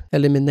getting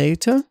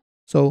eliminator.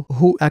 So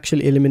who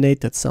actually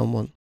eliminated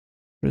someone?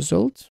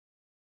 Result,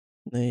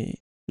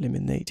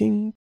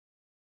 eliminating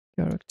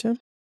character.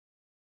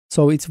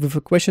 So it's with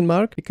a question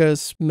mark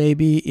because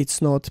maybe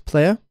it's not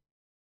player.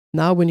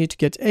 Now we need to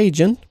get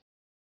agent.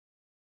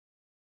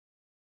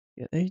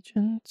 Get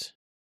agent.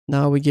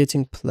 Now we're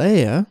getting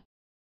player.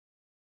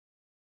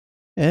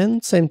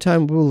 And same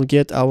time we will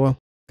get our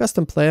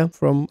custom player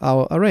from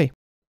our array,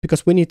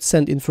 because we need to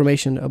send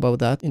information about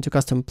that into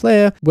custom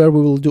player, where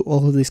we will do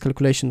all of this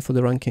calculation for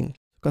the ranking.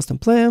 Custom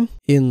player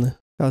in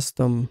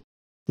custom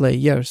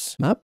players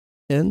map,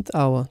 and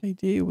our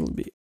ID will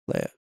be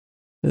player.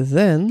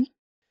 Then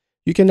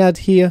you can add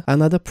here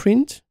another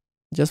print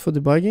just for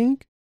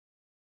debugging.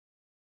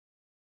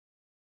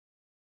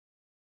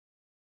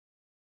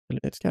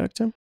 Eliminate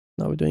character.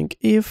 Now we're doing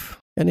if,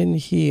 and in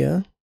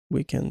here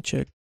we can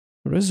check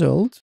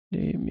result,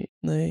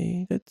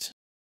 eliminated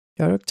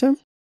character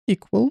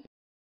equal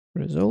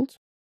result,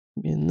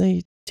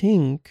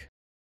 eliminating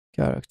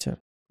character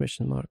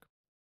question mark.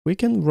 We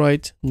can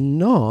write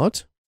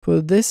not,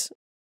 put this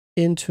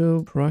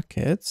into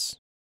brackets.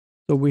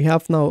 So we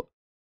have now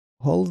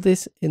hold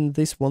this in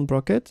this one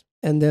bracket,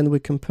 and then we're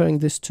comparing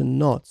this to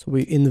not. So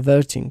we're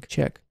inverting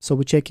check. So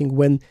we're checking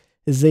when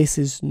this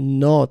is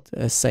not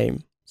the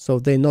same. So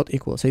they're not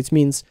equal. So it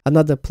means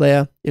another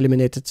player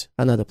eliminated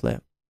another player.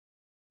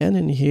 And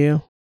in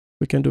here,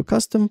 we can do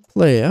custom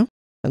player,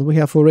 and we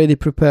have already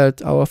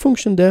prepared our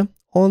function there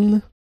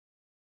on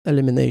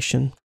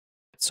elimination.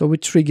 So we're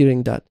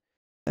triggering that.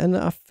 And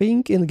I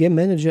think in Game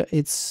Manager,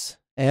 it's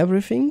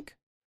everything.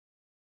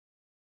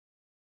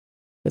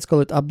 Let's call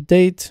it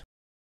update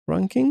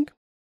ranking.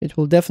 It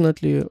will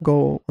definitely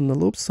go on the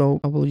loop. So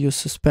I will use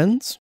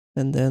suspense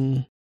and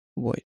then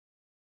void.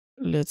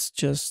 Let's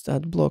just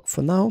add block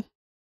for now.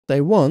 I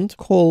won't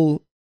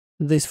call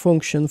this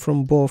function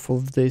from both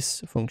of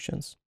these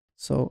functions.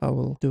 So I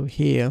will do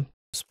here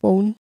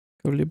spawn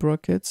curly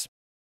brackets,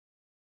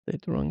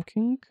 update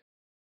ranking,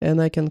 and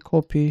I can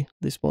copy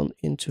this one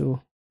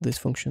into this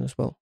function as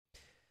well.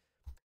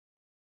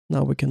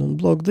 Now we can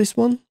unblock this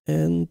one,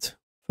 and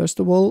first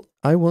of all,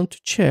 I want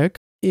to check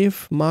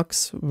if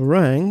max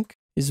rank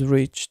is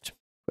reached,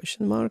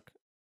 question mark,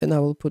 and I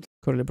will put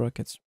curly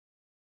brackets.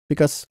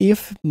 Because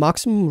if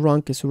maximum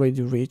rank is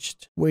already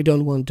reached, we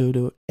don't want to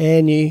do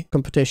any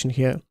computation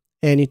here,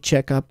 any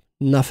checkup,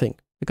 nothing,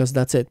 because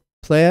that's it.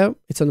 Player,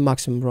 it's on the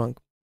maximum rank.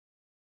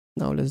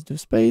 Now let's do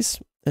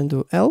space and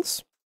do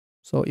else.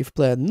 So if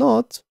player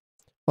not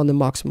on the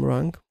maximum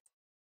rank,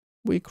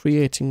 we're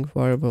creating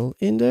variable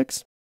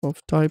index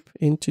of type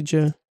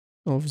integer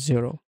of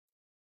 0.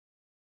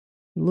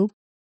 Loop.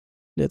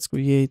 Let's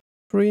create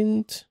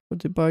print for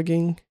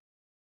debugging.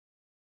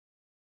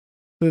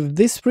 With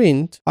this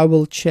print, I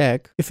will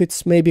check if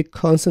it's maybe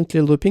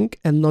constantly looping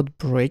and not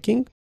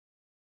breaking.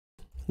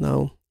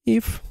 Now,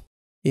 if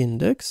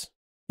index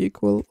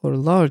equal or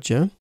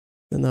larger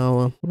than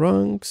our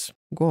ranks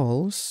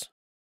goals,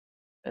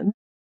 and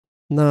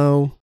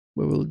now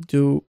we will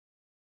do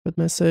put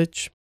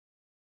message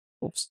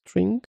of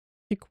string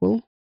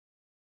equal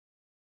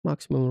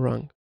maximum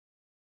rank.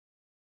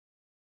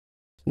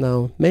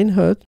 Now, main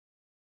head,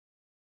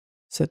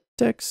 set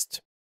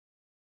text,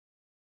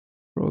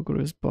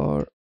 progress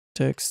bar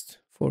text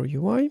for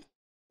UI.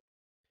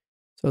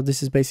 So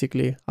this is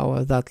basically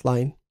our that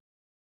line.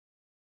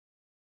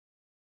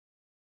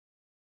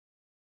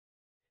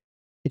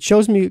 It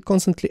shows me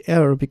constantly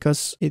error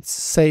because it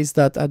says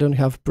that I don't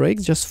have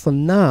breaks. Just for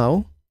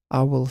now,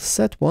 I will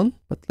set one,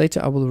 but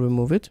later I will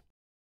remove it.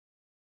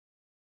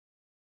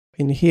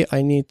 In here,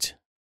 I need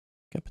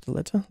capital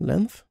letter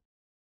length,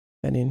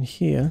 and in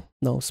here,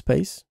 no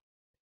space.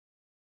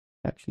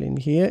 Actually, in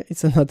here,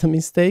 it's another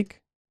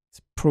mistake.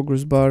 It's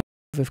progress bar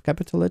with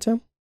capital letter.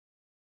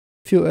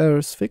 Few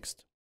errors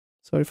fixed.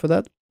 Sorry for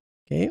that.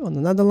 Okay, on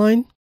another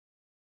line,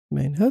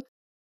 main head,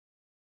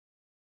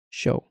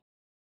 show.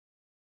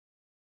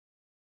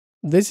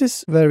 This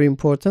is very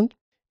important.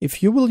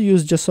 If you will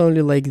use just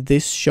only like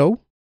this show,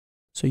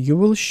 so you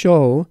will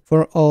show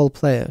for all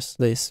players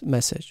this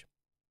message.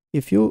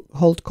 if you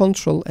hold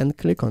Ctrl and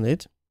click on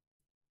it,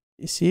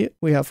 you see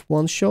we have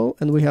one show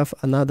and we have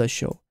another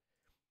show.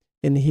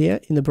 In here,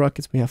 in the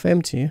brackets, we have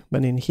empty,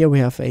 but in here we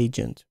have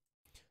agent.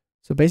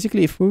 So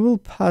basically, if we will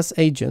pass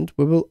agent,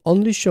 we will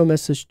only show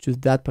message to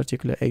that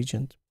particular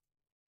agent.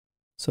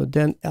 So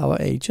then our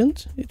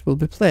agent, it will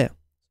be player.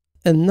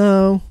 And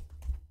now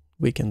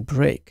we can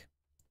break.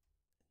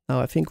 Now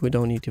I think we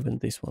don't need even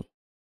this one.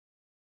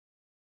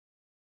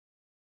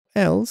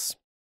 Else,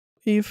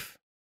 if,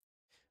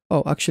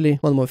 oh, actually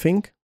one more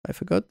thing, I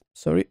forgot,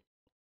 sorry.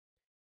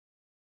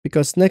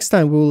 Because next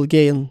time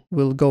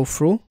we'll go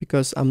through,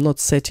 because I'm not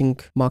setting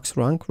max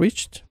rank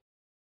reached.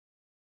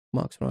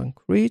 Max rank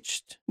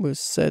reached, we'll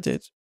set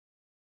it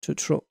to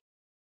true.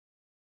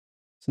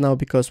 So now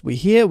because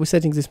we're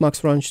setting this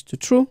max rank to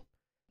true,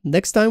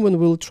 next time when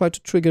we'll try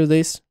to trigger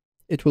this,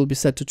 it will be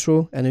set to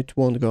true and it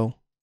won't go.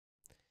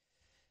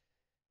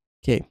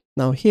 Okay,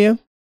 now here,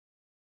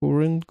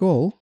 current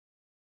goal,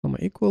 comma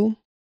equal,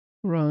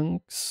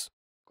 ranks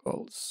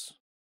goals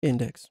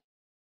index.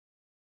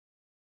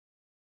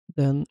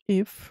 Then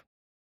if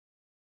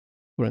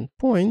current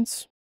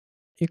points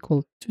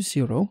equal to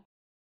 0,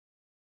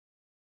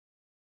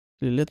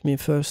 let me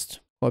first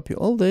copy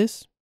all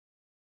this.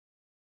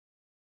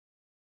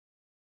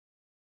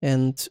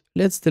 And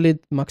let's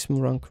delete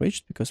maximum rank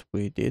reached because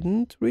we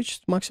didn't reach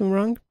maximum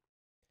rank.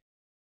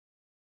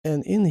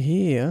 And in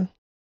here,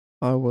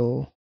 I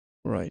will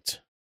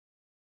write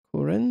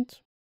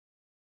current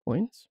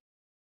points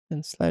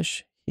and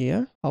slash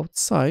here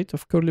outside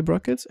of curly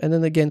brackets, and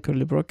then again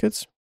curly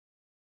brackets,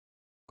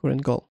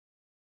 current goal.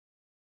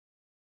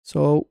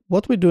 So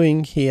what we're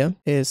doing here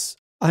is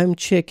I'm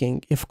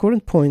checking if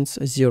current points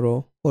are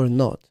 0 or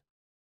not.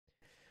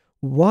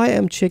 Why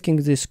I'm checking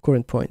these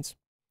current points?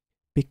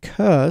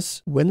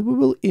 Because when we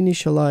will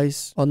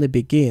initialize on the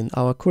begin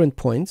our current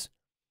points,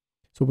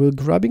 so we're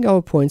grabbing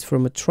our points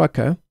from a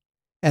tracker,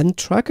 and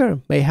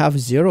tracker may have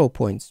 0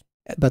 points,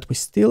 but we're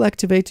still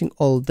activating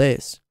all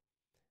this.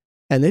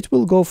 And it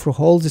will go through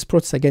all this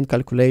process again,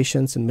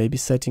 calculations and maybe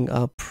setting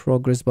up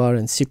progress bar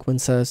and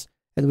sequences.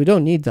 And we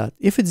don't need that.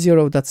 If it's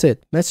 0, that's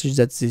it. Message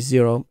that's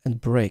 0 and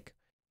break.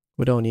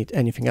 We don't need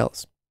anything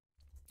else.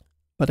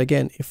 But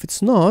again, if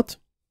it's not,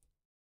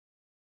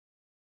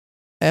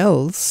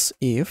 else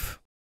if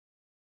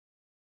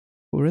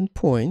current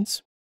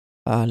points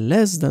are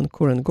less than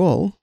current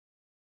goal,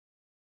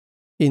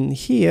 in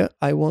here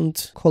I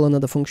want call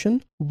another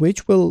function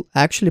which will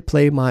actually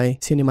play my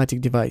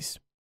cinematic device.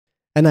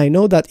 And I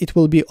know that it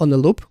will be on a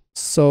loop,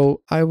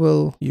 so I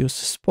will use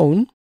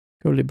spawn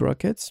curly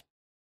brackets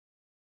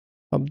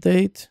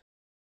update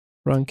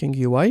ranking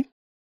UI,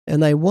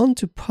 and I want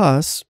to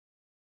pass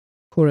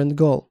current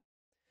goal.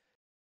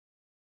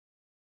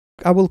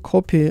 I will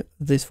copy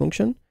this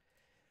function,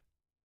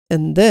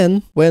 and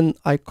then when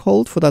I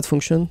called for that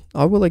function,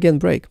 I will again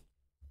break.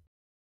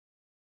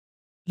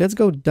 Let's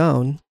go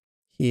down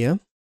here,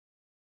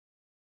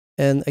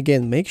 and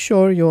again make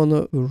sure you're on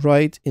the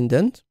right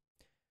indent,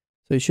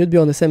 so it should be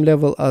on the same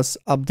level as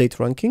update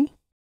ranking.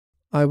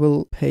 I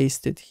will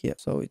paste it here,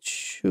 so it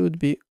should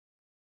be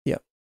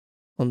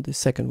on the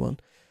second one.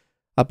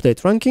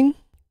 Update ranking,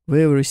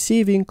 we're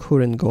receiving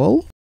current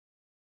goal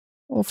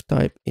of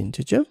type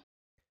integer.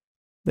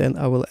 Then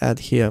I will add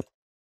here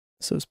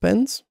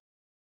suspense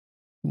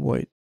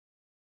void,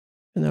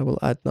 and I will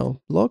add now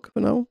block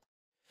for now.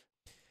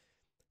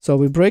 So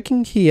we're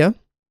breaking here.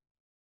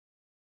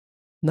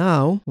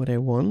 Now what I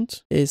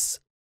want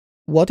is,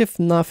 what if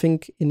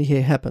nothing in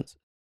here happens?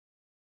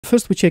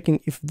 First we're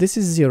checking if this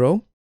is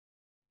 0,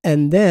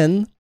 and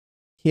then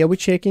here we're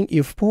checking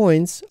if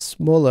points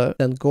smaller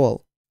than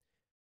goal.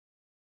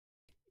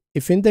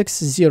 If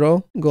index is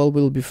 0, goal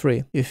will be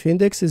 3. If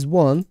index is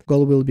 1,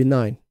 goal will be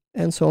 9,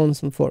 and so on and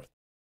so forth.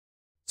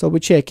 So we're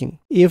checking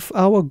if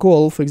our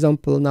goal, for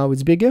example, now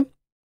it's bigger,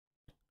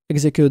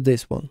 execute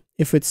this one.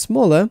 If it's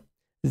smaller,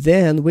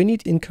 then we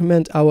need to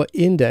increment our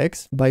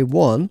index by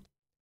 1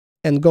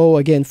 and go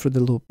again through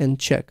the loop and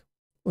check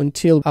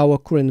until our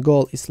current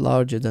goal is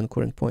larger than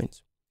current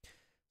points.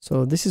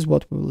 So this is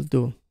what we will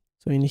do.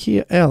 So in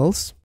here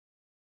else,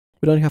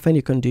 we don't have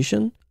any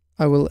condition.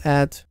 I will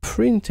add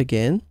print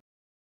again,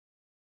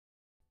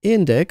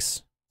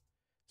 index.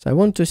 So I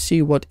want to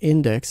see what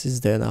index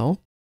is there now,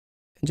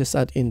 and just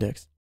add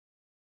index.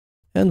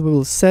 And we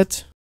will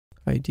set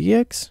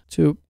idx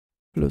to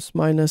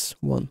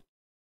 ±1.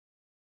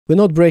 We're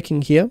not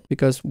breaking here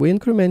because we're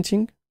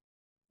incrementing.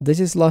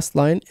 This is last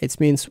line. It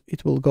means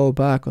it will go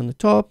back on the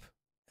top,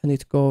 and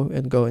it go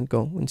and go and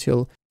go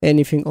until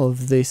anything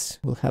of this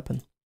will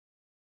happen.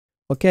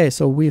 Okay,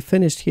 so we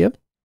finished here.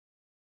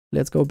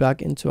 Let's go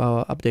back into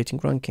our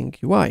updating ranking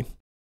UI.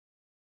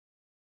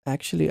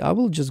 Actually, I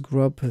will just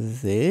grab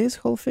this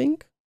whole thing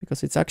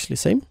because it's actually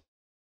same.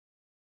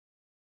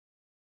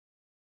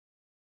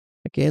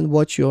 Again,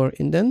 watch your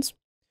indents.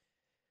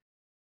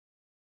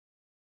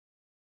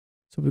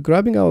 So we're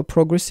grabbing our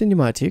progress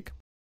cinematic,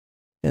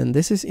 and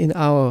this is in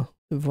our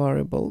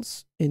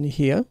variables in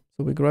here.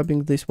 So we're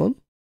grabbing this one.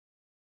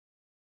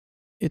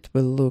 It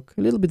will look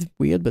a little bit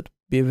weird, but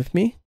bear with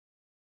me.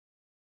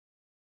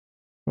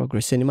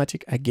 progress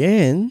cinematic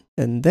again,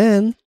 and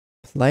then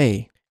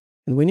play.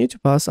 And we need to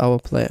pass our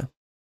player.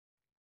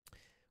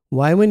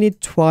 Why we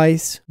need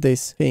twice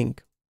this thing?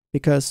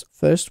 Because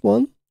first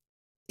one,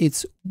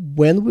 it's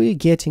when we're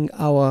getting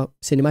our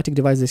cinematic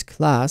devices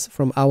class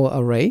from our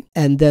array.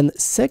 And then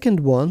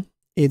second one,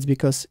 it's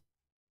because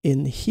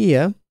in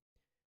here,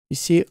 you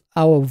see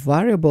our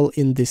variable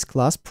in this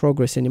class,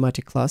 progress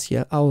cinematic class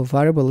here, our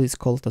variable is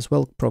called as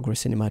well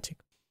progress cinematic.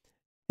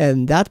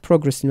 And that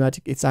progress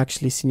cinematic, it's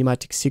actually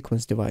cinematic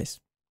sequence device.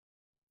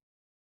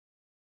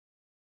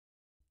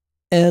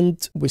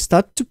 And we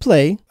start to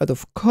play, but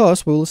of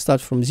course we will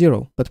start from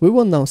 0. But we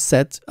will now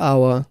set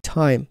our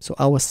time, so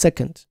our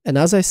second. And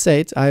as I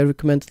said, I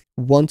recommend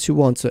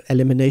 1-to-1, so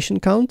elimination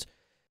count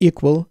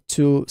equal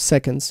to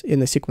seconds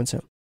in a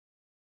sequencer.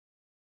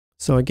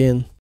 So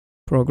again,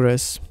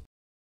 progress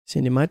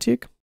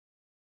cinematic,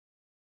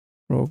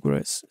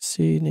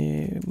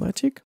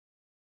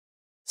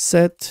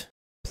 set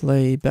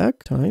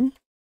playback time.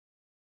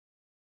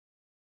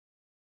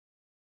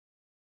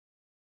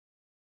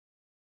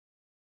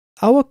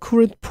 Our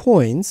current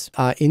points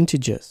are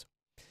integers,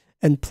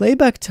 and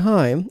playback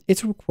time,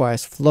 it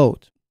requires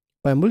float.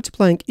 By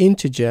multiplying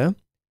integer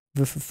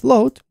with a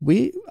float,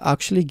 we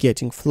actually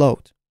getting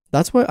float.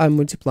 That's why I'm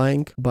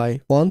multiplying by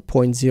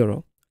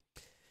 1.0.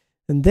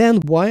 And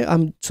then why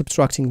I'm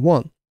subtracting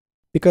 1?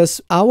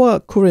 Because our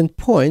current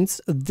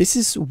points, this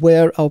is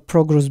where our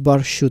progress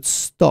bar should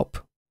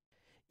stop.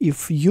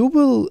 If you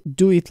will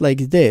do it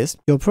like this,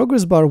 your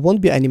progress bar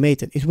won't be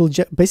animated. It will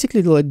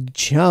basically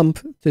jump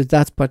to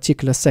that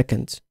particular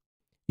second.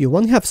 You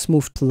won't have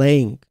smooth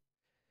playing.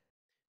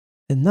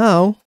 And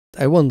now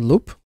I want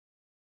loop.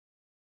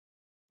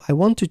 I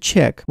want to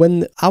check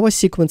when our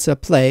sequencer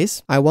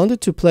plays, I want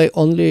it to play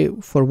only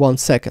for 1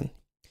 second.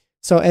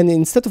 So, and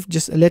instead of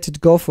just let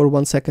it go for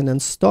 1 second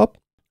and stop,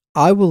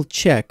 I will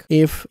check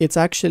if it's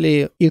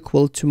actually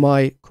equal to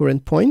my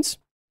current points.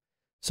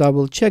 So I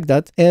will check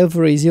that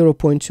every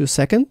 0.2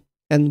 seconds,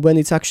 and when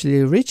it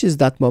actually reaches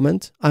that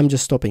moment, I'm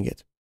just stopping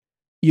it.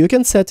 You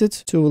can set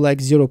it to like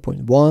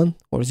 0.1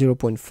 or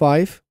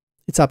 0.5.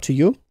 It's up to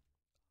you.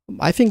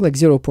 I think like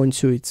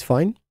 0.2 it's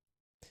fine.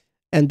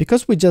 And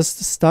because we're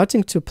just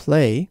starting to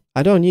play,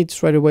 I don't need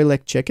straight away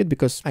like check it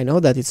because I know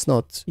that it's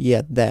not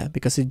yet there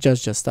because it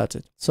just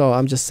started. So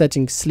I'm just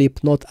setting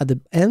sleep not at the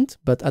end,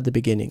 but at the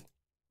beginning.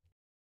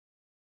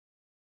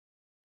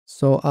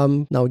 So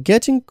I'm now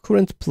getting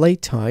current play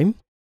time.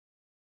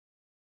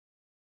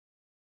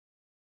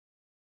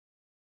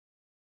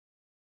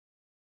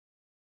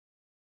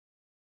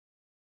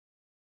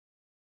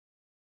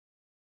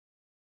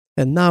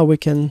 And now we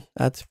can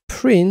add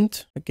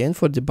print again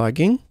for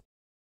debugging.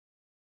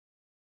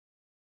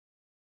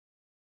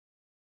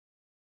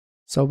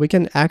 So we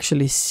can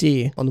actually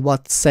see on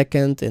what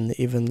second and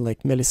even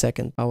like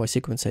millisecond our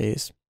sequencer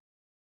is.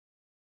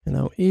 And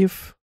now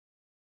if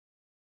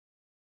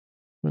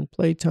current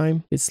play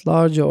time is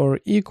larger or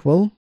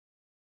equal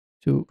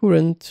to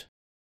current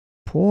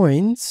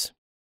points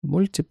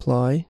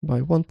multiply by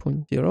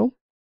 1.0.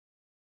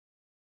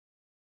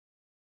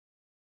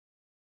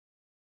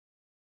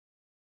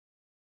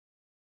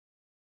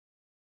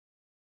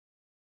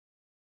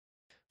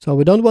 So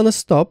we don't want to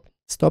stop.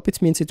 Stop,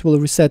 it means it will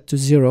reset to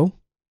 0.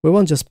 We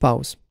want just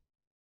pause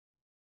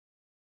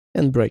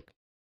and break.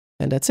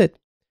 And that's it.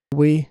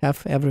 We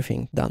have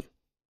everything done.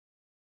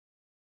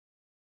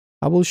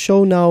 I will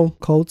show now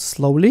code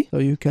slowly so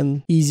you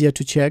can easier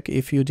to check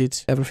if you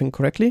did everything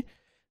correctly.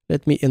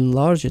 Let me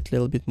enlarge it a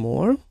little bit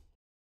more.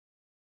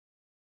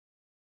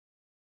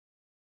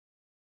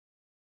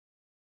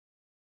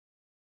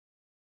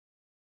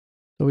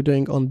 So we're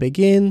doing on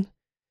begin,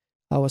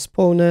 our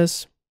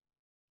spawners,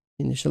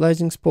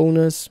 initializing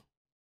spawners.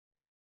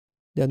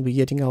 Then we're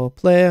getting our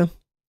player,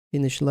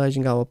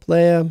 initializing our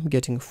player,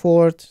 getting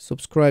Fort,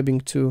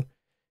 subscribing to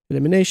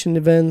elimination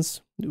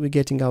events. We're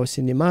getting our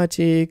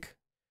cinematic,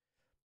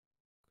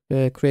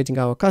 creating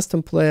our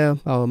custom player,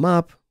 our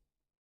map.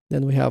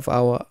 Then we have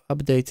our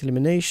update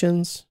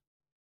eliminations.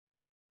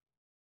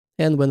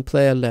 And when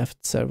player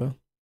left server.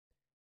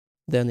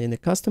 Then in the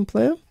custom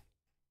player.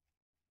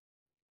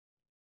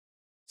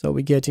 So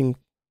we're getting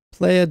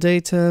player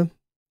data,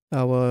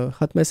 our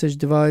hot message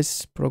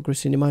device,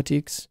 progress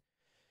cinematics.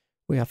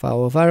 We have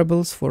our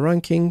variables for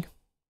ranking.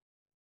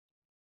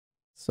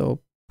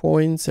 So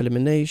points,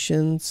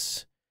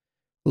 eliminations,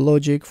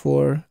 logic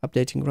for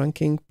updating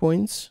ranking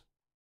points.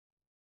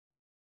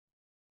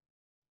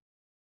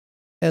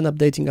 And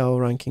updating our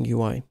ranking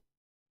UI.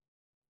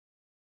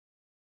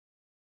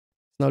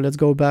 Now let's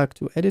go back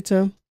to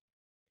editor,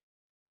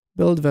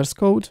 build verse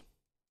code.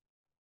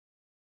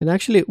 And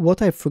actually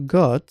what I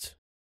forgot,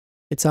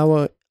 it's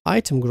our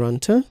item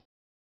granter.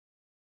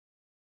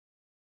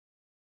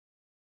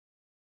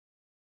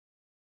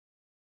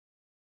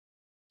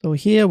 So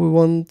here we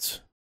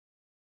want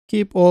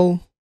keep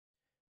all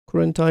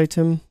current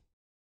item.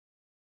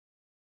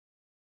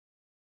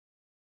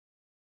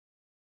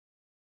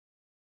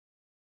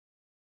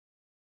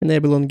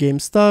 Enable on game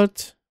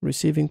start,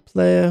 receiving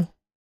player,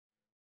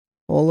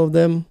 all of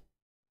them,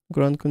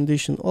 grant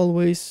condition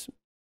always,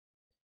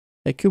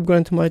 A cube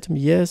random item,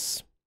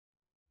 yes.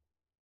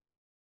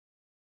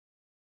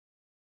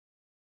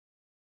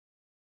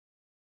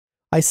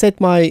 I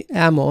set my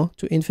ammo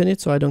to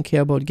infinite, so I don't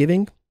care about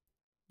giving.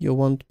 You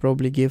won't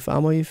probably give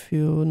ammo if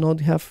you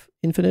not have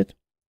infinite.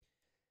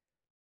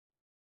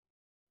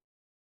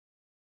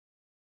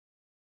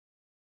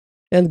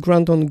 And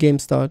grant on game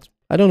start.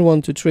 I don't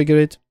want to trigger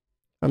it.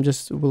 I'm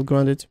just will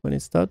grant it when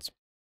it starts.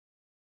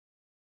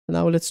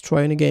 Now let's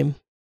try in a game.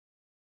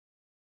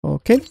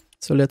 Okay,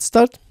 so let's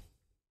start.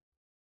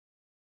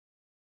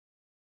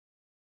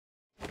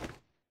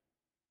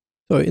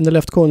 So in the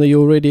left corner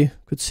you already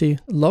could see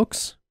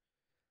logs.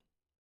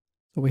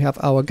 So we have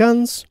our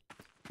guns,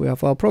 we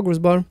have our progress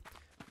bar.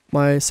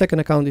 My second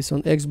account is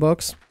on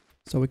Xbox,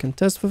 so we can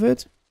test with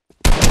it.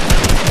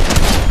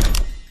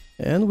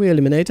 And we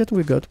eliminated,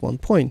 we got 1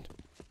 point.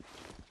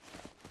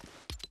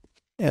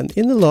 And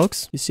in the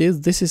logs, you see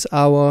this is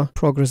our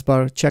progress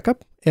bar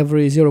checkup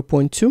every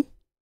 0.2.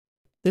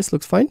 This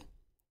looks fine.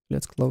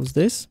 Let's close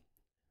this.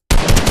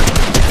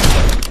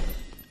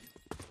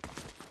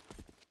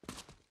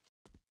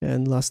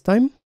 And last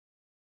time.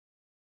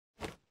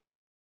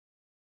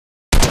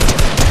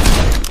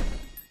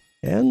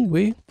 And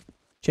we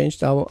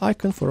changed our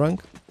icon for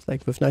rank, it's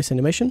like with nice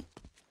animation.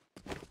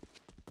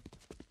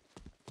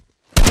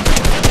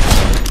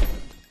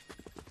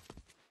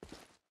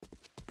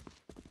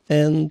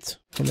 And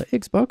on the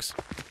Xbox,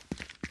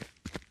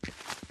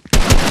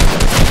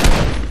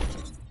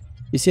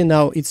 you see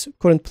now it's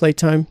current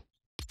playtime.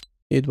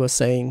 It was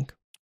saying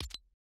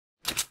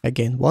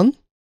again 1,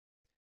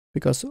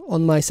 because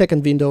on my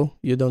second window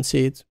you don't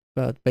see it,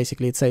 but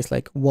basically it says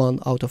like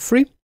 1 out of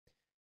 3.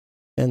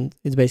 And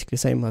it's basically the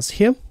same as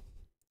here,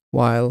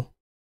 while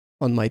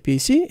on my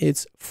PC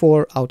it's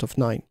 4 out of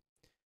 9.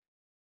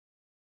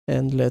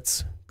 And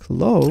let's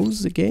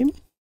close the game.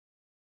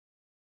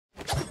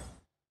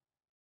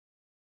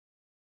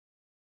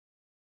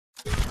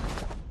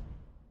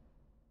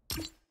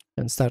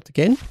 And start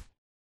again.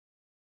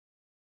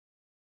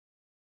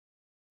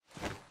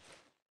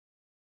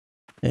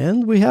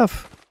 And we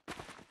have,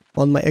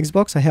 on my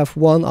Xbox I have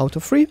 1 out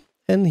of 3,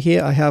 and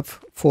here I have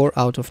 4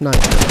 out of 9.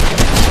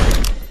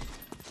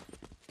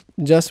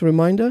 Just a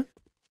reminder,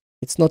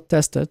 it's not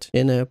tested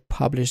in a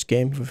published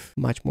game with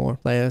much more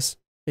players.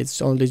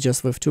 It's only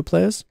just with 2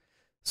 players.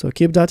 So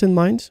keep that in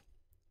mind.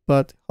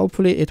 But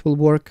hopefully it will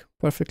work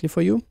perfectly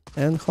for you.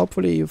 And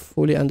hopefully you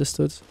fully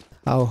understood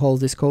how all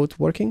this code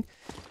working.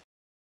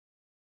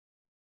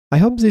 I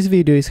hope this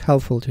video is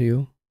helpful to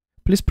you.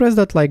 Please press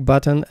that like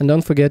button and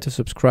don't forget to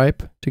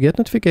subscribe to get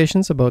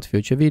notifications about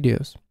future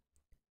videos.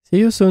 See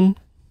you soon!